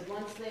 because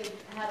once they've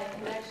had a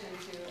connection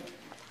to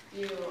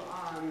you,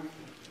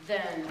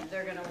 then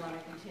they're gonna wanna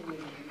continue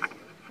to use you.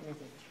 This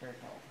is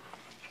turtle.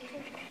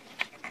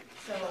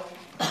 So,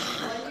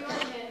 when you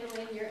are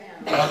handling your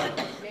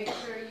animal, make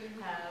sure you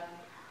have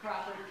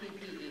proper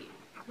PPE.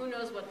 Who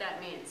knows what that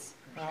means?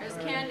 There's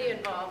candy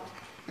involved.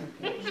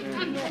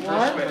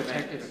 Personal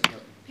protective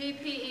equipment.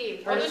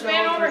 PPE. Well, this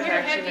man over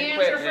here had the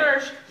answer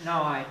first. No,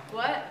 I,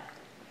 What?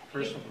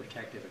 personal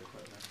protective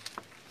equipment.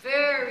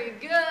 Very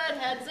good,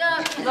 heads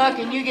up. Look,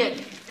 and you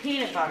get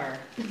peanut butter.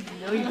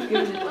 No, you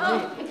give it to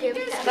Well, me. you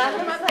guys That can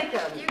come looks up, like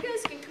a, you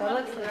guys can come that up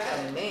looks with like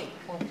that. a mink.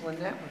 Well, when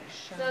that was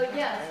shot. So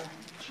yes,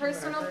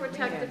 personal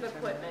protective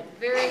equipment,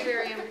 very,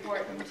 very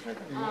important.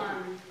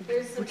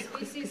 There's some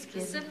species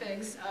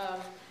specifics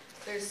of,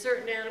 there's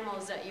certain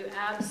animals that you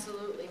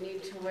absolutely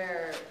need to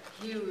wear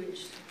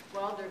huge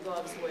welder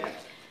gloves with.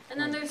 And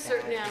then there's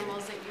certain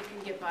animals that you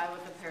can get by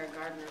with a pair of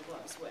gardener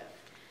gloves with.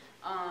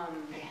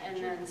 And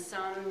then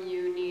some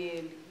you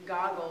need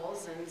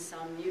goggles and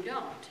some you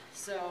don't.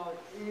 So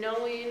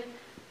knowing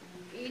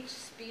each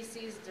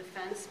species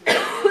defense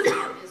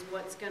mechanism is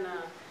what's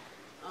gonna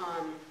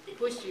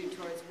push you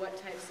towards what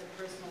types of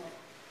personal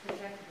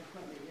protective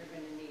equipment you're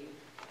gonna need.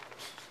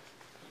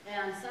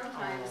 And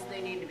sometimes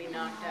they need to be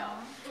knocked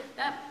out.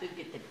 That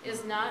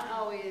is not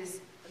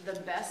always the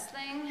best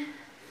thing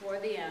for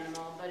the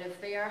animal, but if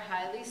they are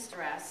highly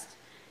stressed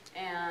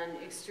and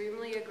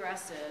extremely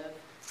aggressive,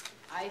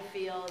 I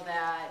feel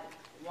that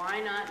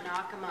why not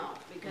knock them out?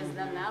 Because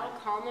then that'll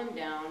calm them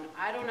down.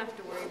 I don't have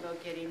to worry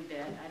about getting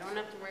bit. I don't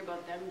have to worry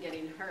about them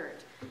getting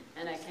hurt.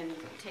 And I can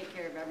take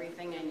care of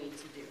everything I need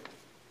to do.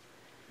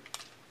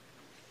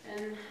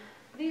 And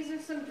these are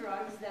some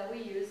drugs that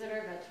we use at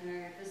our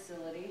veterinary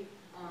facility.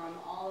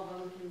 All of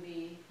them can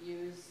be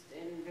used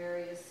in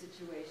various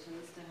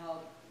situations to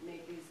help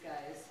make these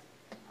guys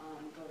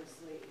go to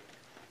sleep.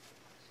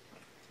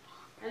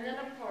 And then,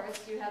 of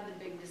course, you have the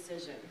big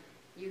decision,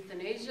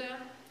 euthanasia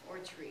or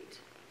treat.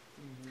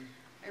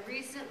 I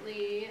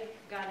recently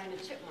got in a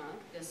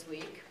chipmunk this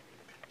week,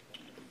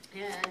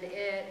 and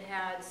it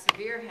had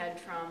severe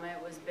head trauma.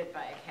 It was bit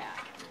by a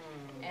cat.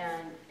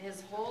 And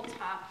his whole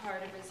top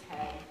part of his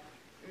head,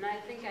 and I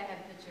think I had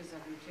pictures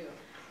of him too,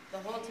 the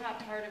whole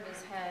top part of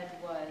his head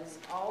was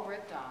all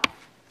ripped off,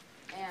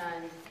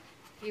 and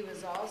he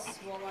was all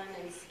swollen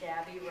and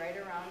scabby right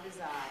around his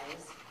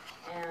eyes.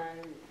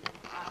 And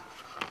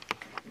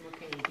What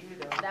can you do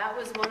though? that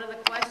was one of the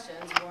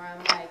questions where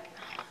I'm like,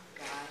 oh,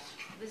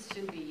 gosh, this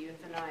should be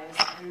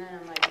euthanized. And then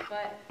I'm like,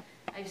 but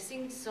I've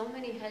seen so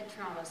many head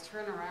traumas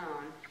turn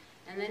around.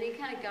 And then he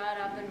kind of got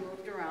up and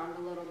moved around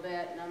a little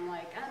bit, and I'm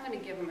like, I'm going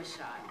to give him a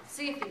shot,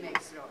 see if he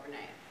makes it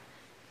overnight.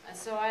 And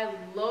so I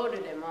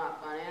loaded him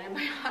up on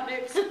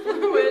antibiotics,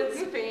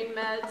 fluids, pain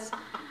meds.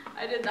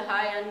 I did the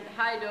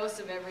high dose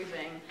of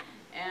everything.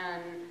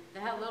 And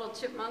that little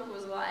chipmunk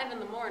was alive in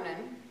the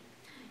morning,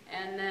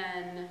 and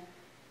then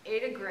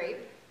ate a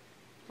grape.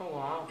 Oh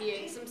wow. He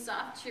ate some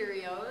soft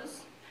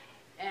Cheerios,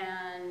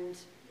 and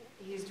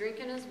he's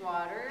drinking his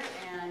water,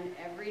 and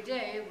every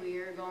day we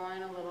are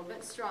going a little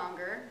bit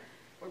stronger.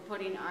 We're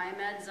putting eye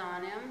meds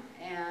on him,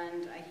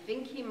 and I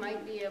think he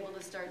might be able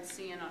to start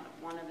seeing out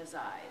of one of his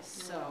eyes.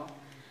 So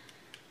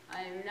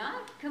I'm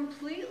not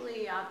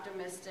completely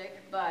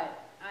optimistic,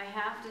 but I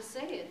have to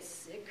say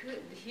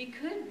he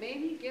could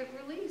maybe get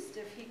released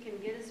if he can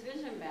get his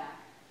vision back.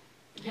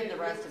 And the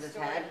rest of his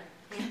head.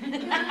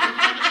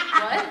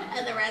 What?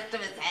 And the rest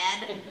of his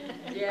head.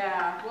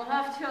 Yeah, we'll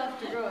have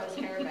to grow his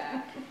hair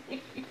back.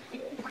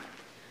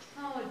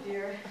 Oh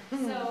dear.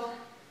 So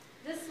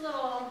this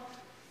little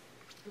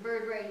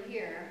bird right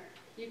here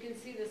you can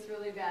see this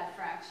really bad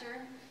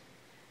fracture.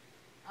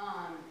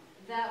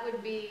 That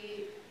would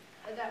be,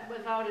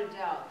 without a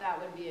doubt, that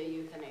would be a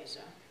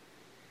euthanasia.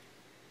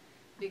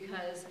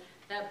 Because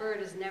that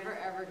bird is never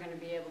ever going to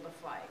be able to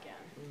fly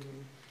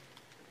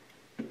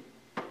again.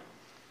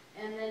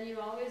 And then you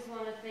always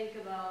want to think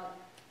about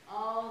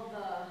all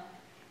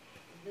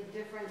the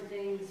different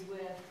things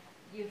with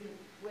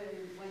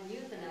when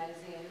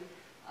euthanizing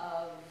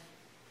of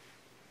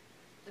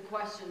the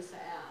questions to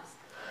ask.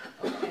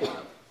 Okay,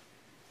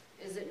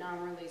 is it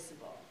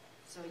non-releasable?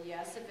 So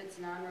yes, if it's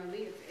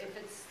if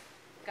it's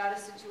got a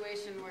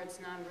situation where it's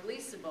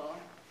non-releasable,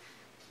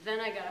 then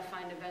I got to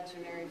find a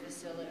veterinary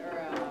facility or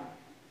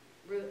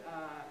a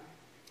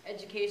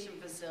education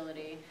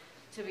facility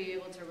to be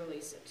able to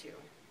release it to,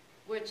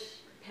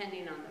 which,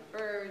 depending on the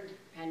bird,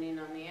 depending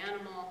on the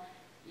animal,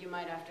 you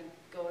might have to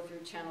go through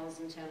channels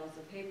and channels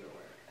of paperwork.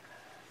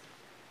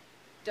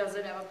 Does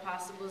it have a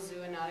possible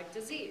zoonotic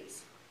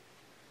disease,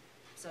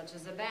 such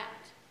as a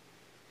bat?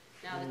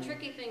 Now, the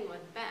tricky thing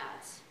with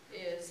bats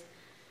is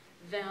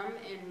them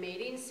in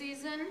mating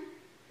season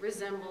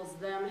resembles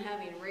them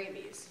having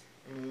rabies.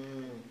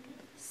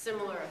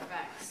 Similar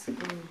effects,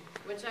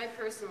 which I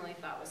personally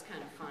thought was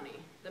kind of funny.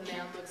 The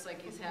man looks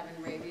like he's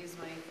having rabies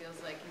when he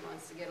feels like he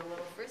wants to get a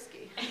little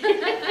frisky.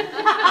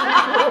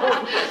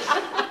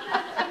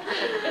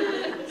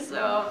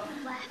 So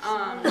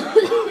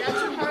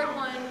that's a hard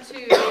one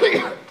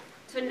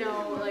to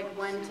know, like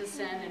when to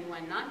send and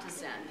when not to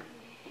send.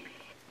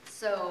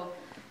 So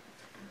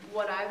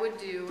what I would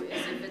do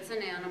is, if it's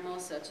an animal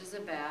such as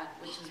a bat,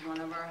 which is one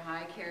of our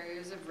high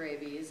carriers of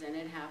rabies, and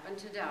it happened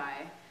to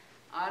die,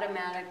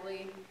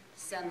 automatically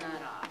send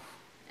that off.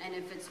 And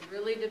if it's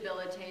really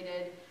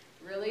debilitated,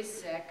 really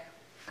sick,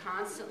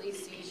 constantly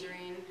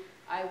seizuring,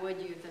 I would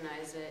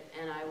euthanize it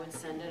and I would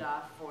send it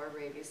off for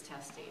rabies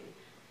testing,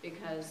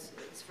 because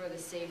it's for the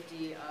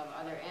safety of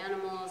other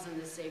animals and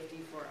the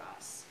safety for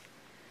us.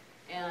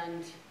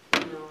 And,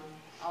 you know,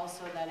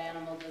 also that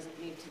animal doesn't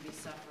need to be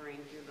suffering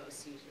through those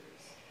seizures.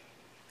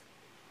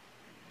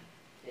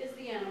 Is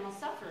the animal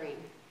suffering?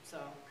 So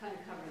kind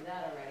of covered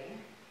that already.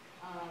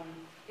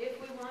 If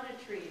we want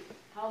to treat,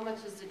 how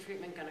much is the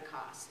treatment going to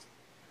cost?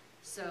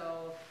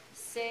 So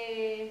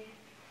say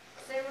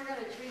we're going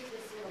to treat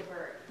this little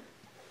bird,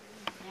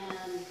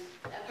 and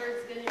that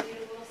bird's going to need a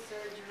little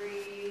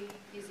surgery.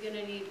 He's going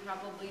to need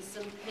probably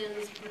some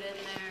pins put in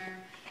there,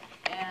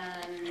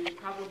 and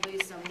probably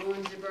some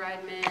wound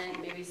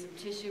debridement, maybe some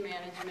tissue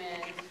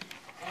management,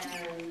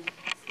 and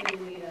it's going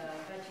to need a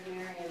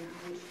veterinarian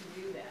to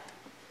do that.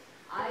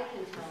 I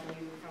can tell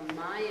you from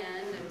my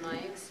end and my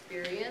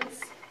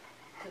experience,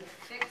 to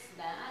fix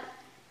that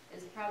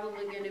is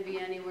probably going to be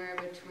anywhere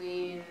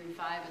between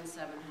 $500 and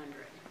 $700.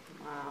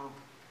 Wow.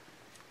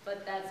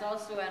 But that's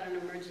also at an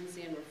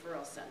emergency and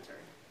referral center.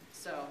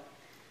 So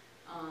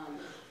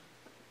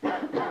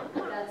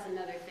that's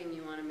another thing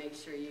you want to make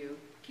sure you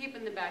keep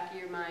in the back of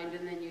your mind,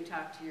 and then you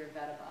talk to your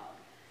vet about.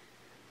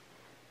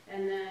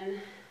 And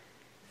then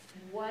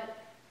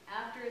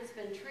after it's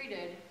been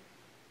treated,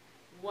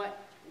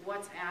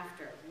 what's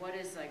after? What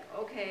is like,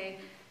 okay,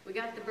 we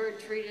got the bird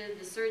treated,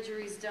 the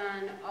surgery's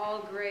done,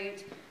 all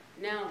great,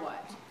 now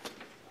what?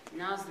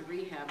 Now's the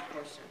rehab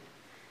portion.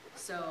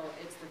 So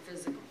it's the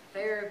physical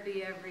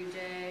therapy every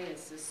day,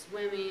 it's the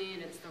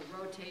swimming, it's the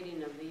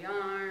rotating of the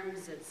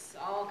arms, it's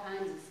all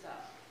kinds of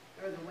stuff,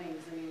 or the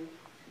wings, I mean.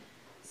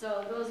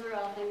 So those are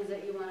all things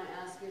that you want to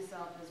ask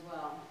yourself as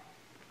well.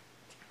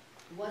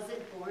 Was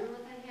it born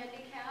with a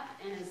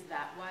handicap, and is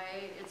that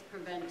why it's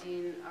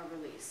preventing a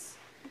release?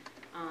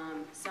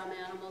 Some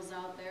animals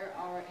out there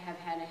have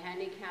had a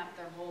handicap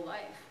their whole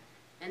life,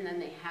 and then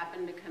they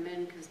happen to come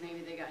in because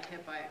maybe they got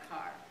hit by a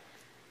car.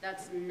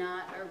 That's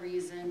not a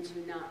reason to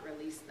not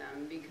release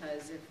them,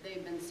 because if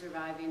they've been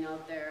surviving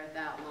out there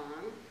that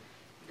long,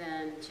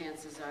 then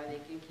chances are they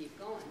can keep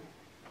going.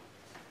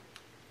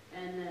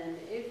 And then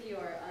if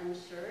you're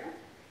unsure,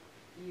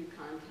 you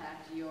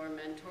contact your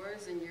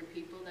mentors and your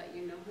people that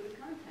you know who to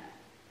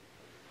contact.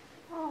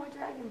 Oh, a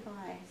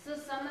dragonfly. So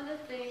some of the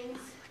things,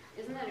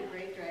 isn't that a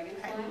great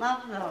dragonfly? I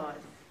love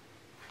those.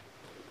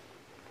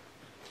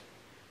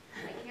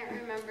 I can't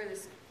remember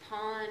this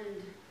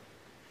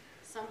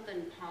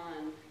something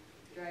pond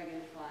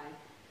dragonfly.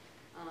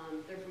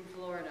 They're from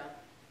Florida.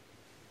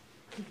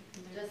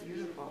 Just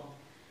beautiful.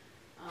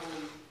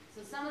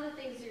 So some of the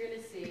things you're going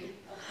to see,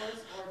 of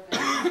course,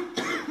 orphans.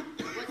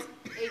 What's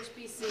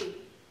HPC?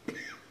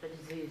 A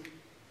disease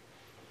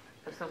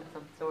of some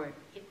sort.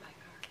 Hit by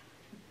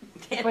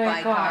Hit by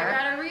a car. I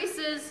got a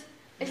Reese's.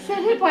 It said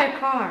hit by a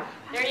car.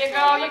 There you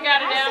go. You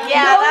got it out.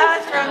 Yeah, that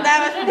was from the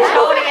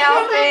Tony The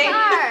out thing.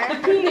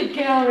 peanut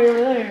gallery over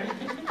there.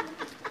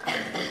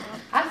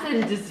 I said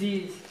a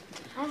disease.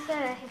 I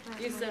said I hit my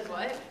You said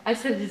what? I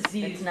said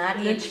disease. It's not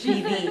And then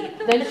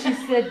HPV. Then she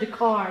said the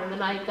car, and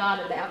then I got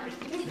it after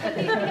she said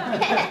it.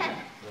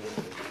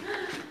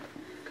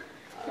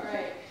 All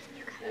right.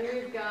 Then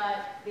we've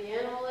got the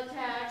animal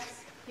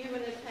attacks,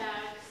 human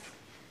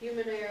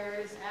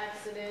errors,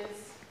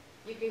 accidents.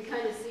 You can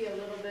kind of see a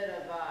little bit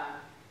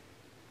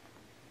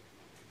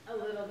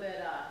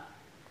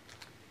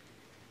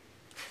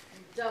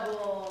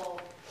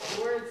double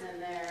words in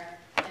there,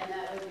 and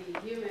that would be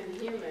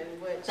human,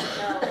 which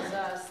tells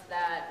us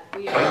that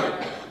we are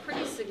a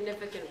pretty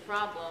significant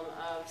problem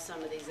of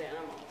some of these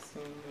animals.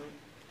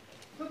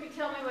 Who can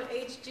tell me what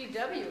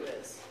HGW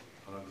is?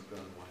 Hogs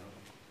gone wild.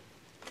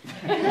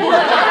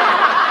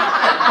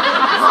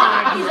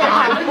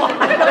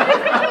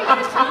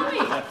 Tell me.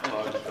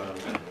 Hogs gone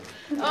wild.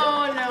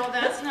 Oh, no,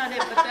 that's not it,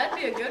 but that'd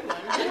be a good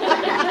one.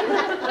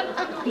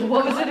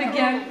 What was it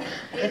again?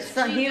 It's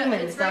some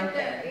human It's right something.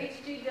 there,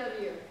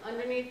 HGW,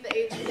 underneath the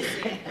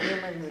HBC.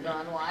 Humans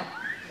gone wild.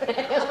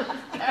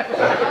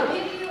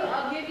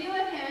 I'll give you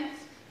a hint,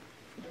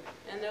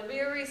 and there'll be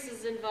a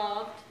Reese's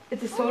involved.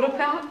 It's a soda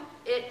pop?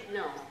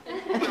 No,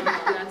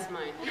 that's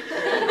mine.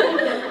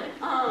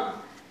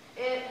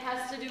 It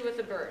has to do with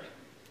a bird.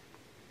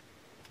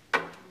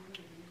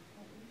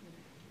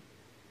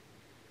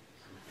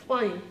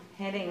 Flying.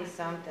 Hitting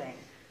something.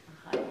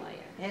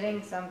 Highlighter.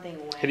 Hitting something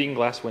when. Hitting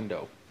glass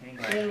window.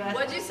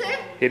 What'd you say?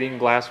 Hitting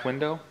glass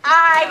window?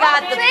 I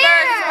got the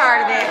first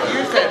part of it.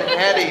 You said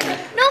heading.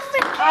 No,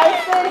 fit.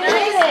 I said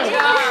hitting.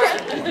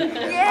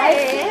 I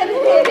said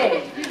hitting.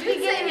 You did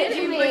You're say giving it to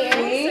hitting, me. but you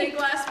didn't say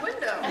glass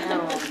window. No,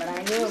 but I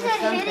knew it was said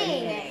something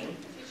hitting. hitting.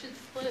 You should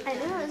split I it.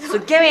 know. So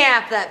give me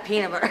half that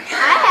peanut butter.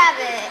 I have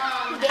it.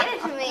 Give it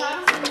to me.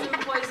 Toxins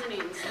and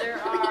poisonings, there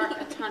are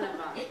a ton of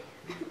them.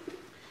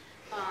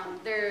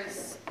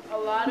 There's a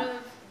lot of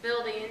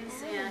buildings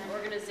and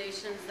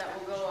organizations that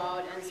will go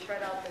out and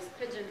spread out this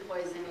pigeon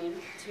poisoning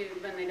to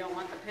when they don't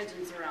want the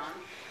pigeons around.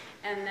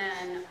 And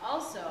then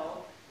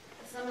also,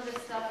 some of the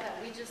stuff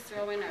that we just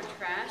throw in our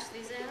trash,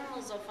 these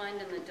animals will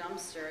find in the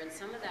dumpster, and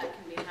some of that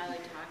can be highly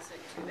toxic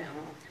to them.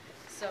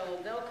 So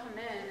they'll come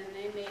in and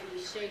they may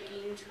be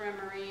shaking,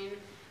 tremoring,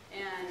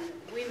 and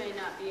we may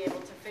not be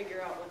able to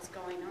figure out what's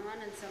going on,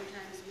 and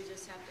sometimes we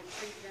just have to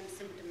treat them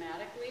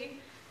symptomatically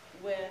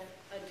with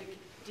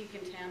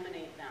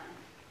decontaminate them.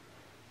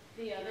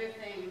 The other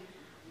thing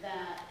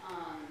that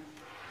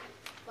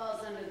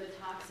falls under the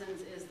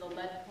toxins is the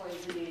lead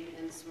poisoning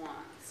in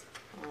swans.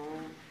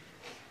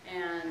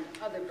 And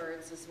other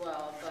birds as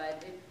well,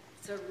 but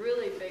it's a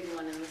really big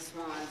one in the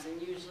swans,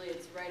 and usually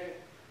it's right at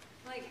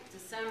like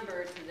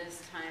December to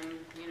this time,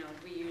 you know,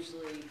 we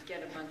usually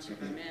get a bunch of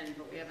them in,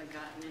 but we haven't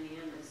gotten any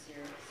in this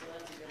year, so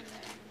that's a good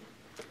thing.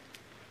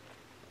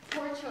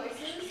 Poor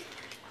choices.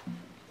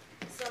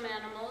 Some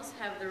animals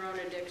have their own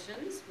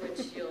addictions,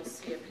 which you'll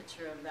see a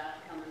picture of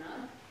that coming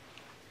up.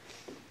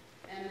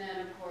 And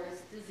then, of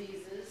course,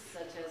 diseases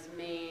such as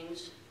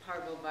mange,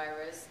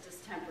 parvovirus,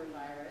 distemper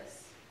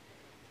virus,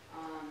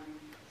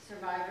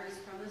 survivors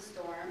from the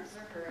storms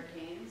or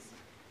hurricanes,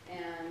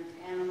 and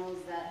animals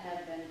that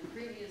have been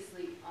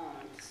previously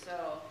owned.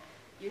 So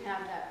you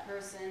have that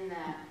person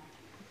that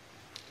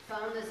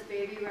found this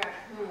baby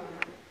raccoon,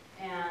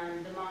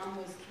 and the mom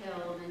was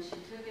killed, and she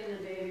took in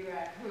the baby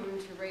raccoon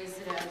to raise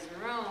it as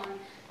her own.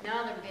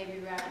 Now the baby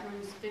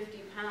raccoon's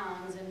 50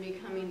 pounds and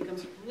becoming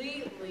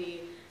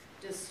completely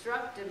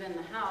destructive in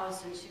the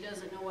house, and she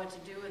doesn't know what to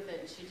do with it,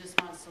 and she just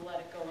wants to let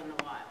it go in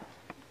the wild.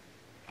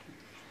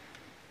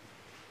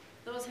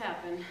 Those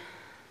happen,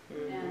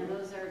 and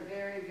those are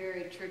very,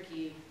 very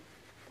tricky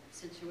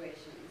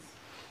situations.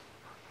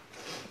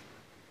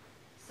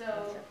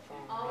 So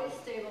always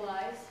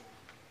stabilize.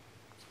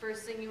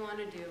 First thing you want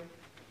to do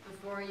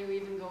before you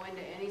even go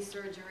into any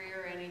surgery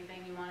or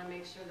anything, you want to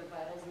make sure the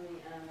vitals in the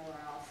animal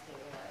are all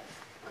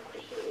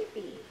stabilized.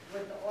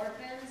 With the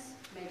orphans,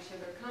 make sure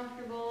they're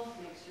comfortable,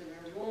 make sure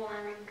they're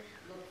warm,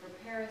 look for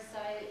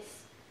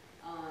parasites,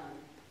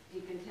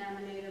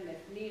 decontaminate them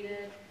if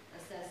needed,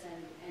 assess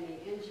any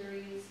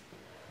injuries.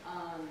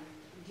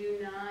 Do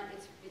not,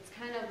 it's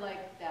kind of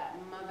like that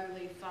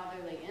motherly,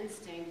 fatherly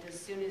instinct. As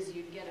soon as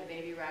you get a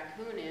baby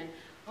raccoon in,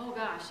 oh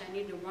gosh, I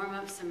need to warm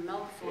up some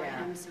milk for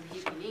him so he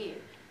can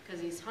eat, because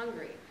he's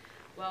hungry.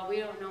 Well, we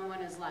don't know when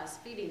his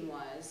last feeding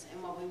was,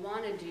 and what we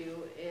want to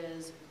do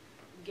is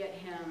get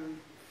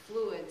him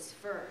fluids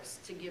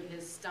first to give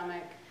his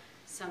stomach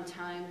some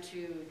time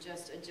to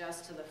just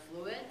adjust to the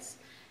fluids,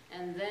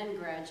 and then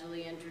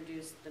gradually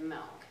introduce the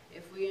milk.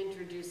 If we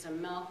introduce a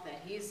milk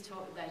that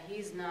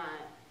he's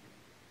not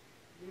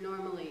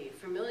normally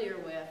familiar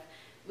with,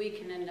 we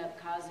can end up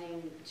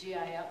causing GI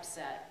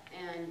upset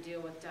and deal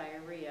with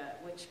diarrhea,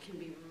 which can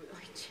be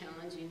really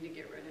challenging to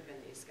get rid of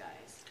in these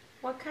guys.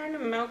 What kind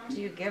of milk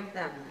do you give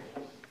them?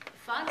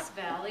 Fox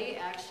Valley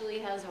actually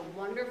has a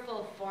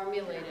wonderful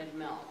formulated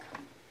milk.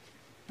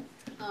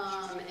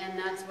 And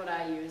that's what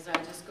I use. I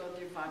just go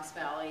through Fox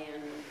Valley,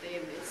 and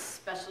it's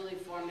specially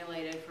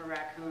formulated for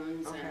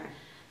raccoons. Okay. And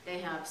they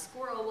have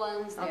squirrel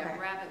ones, they Okay. have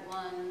rabbit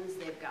ones,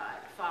 they've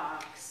got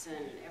fox,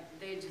 and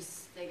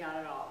they got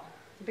it all.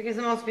 Because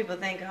most people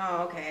think,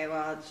 oh, okay,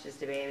 well, it's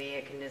just a baby.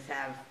 It can just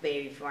have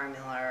baby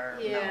formula or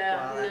milk.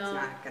 Yeah, Well, that's no.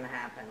 not going to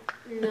happen.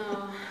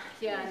 No,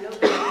 yeah,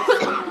 nobody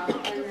uses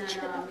milk. And then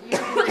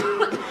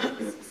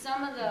usually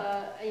some of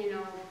the,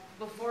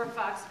 before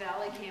Fox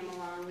Valley came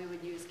along, we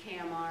would use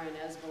KMR and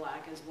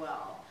Esbalac as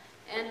well.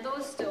 And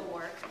those still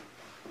work.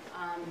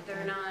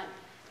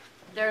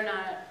 They're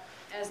not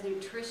as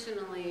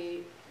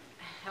nutritionally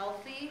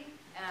healthy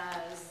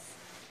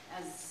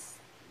as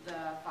the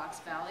Fox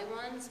Valley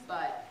ones,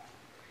 but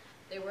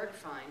they work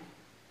fine.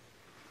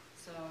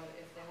 So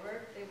if they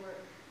work, they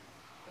work.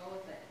 Go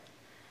with it.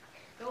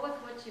 Go with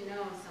what you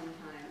know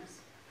sometimes.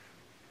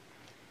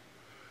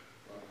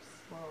 Whoops.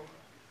 Whoa.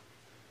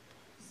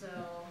 So,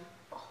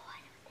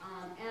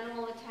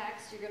 animal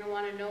attacks, you're going to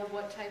want to know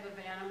what type of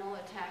animal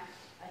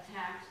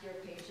attacked your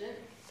patient.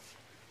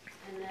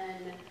 And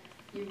then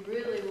you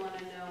really want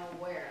to know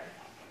where.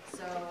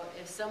 So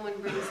if someone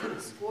brings in a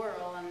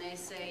squirrel and they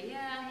say,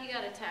 yeah, he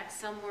got attacked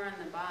somewhere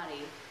in the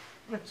body,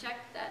 check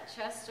that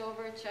chest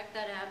over, check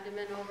that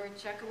abdomen over,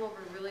 check them over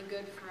really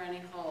good for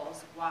any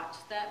holes. Watch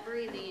that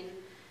breathing,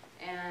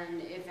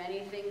 and if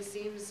anything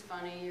seems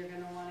funny, you're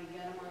going to want to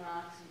get them on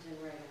oxygen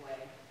right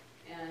away.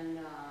 And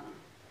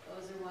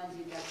those are ones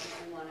you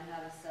definitely want to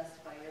have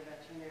assessed by your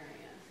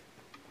veterinarian.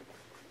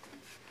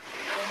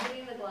 So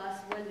hitting the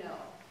glass window.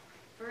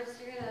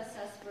 First, you're going to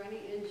assess for any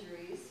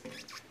injuries.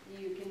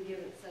 You can give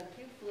it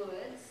subcutaneous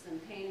fluids, some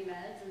pain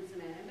meds, and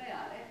some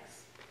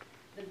antibiotics.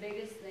 The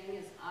biggest thing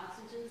is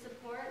oxygen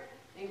support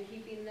and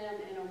keeping them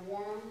in a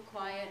warm,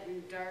 quiet,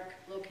 and dark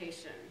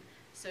location.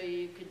 So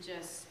you could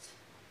just,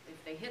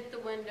 if they hit the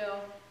window,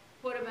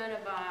 put them in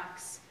a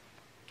box,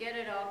 get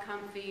it all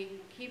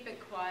comfy, keep it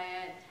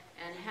quiet,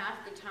 and half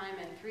the time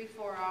in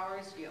 3-4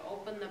 hours, you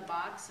open the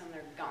box and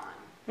they're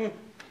gone.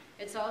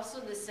 It's also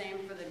the same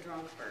for the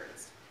drunk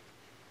birds.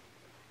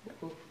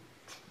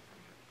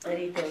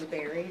 They eat those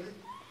berries.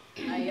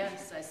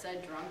 Yes, I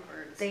said drunk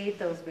birds. They eat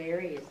those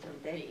berries,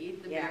 don't They they?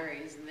 eat the Yeah.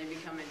 berries and they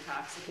become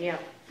intoxicated.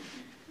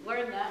 Yeah.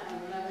 Learned that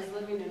one when I was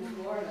living in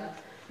Florida.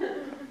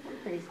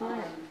 Pretty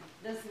smart.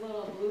 This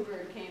little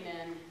bluebird came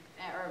in,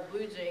 or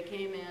blue jay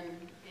came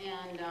in,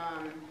 and,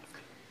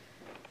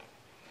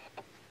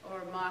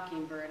 or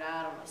mockingbird,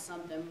 I don't know,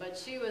 something, but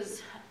she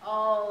was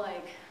all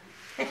like,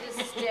 just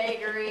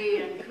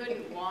staggery and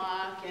couldn't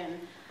walk, and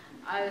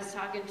I was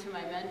talking to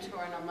my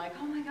mentor, and I'm like,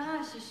 oh my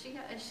gosh, is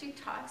she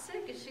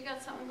toxic? Has she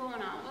got something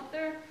going on with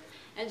her?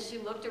 And she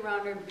looked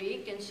around her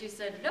beak, and she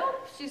said,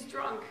 nope, she's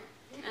drunk.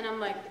 And I'm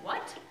like,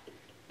 what?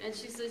 And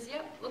she says,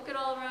 yep, look at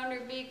all around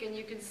her beak, and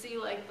you can see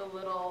like the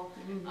little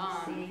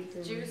Seeds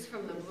and- juice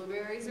from the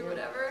blueberries or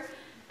whatever.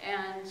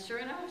 And sure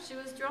enough, she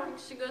was drunk.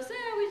 She goes,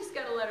 we just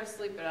got to let her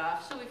sleep it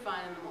off. She'll be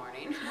fine in the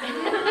morning.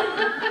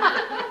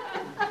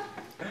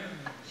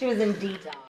 She was in detox.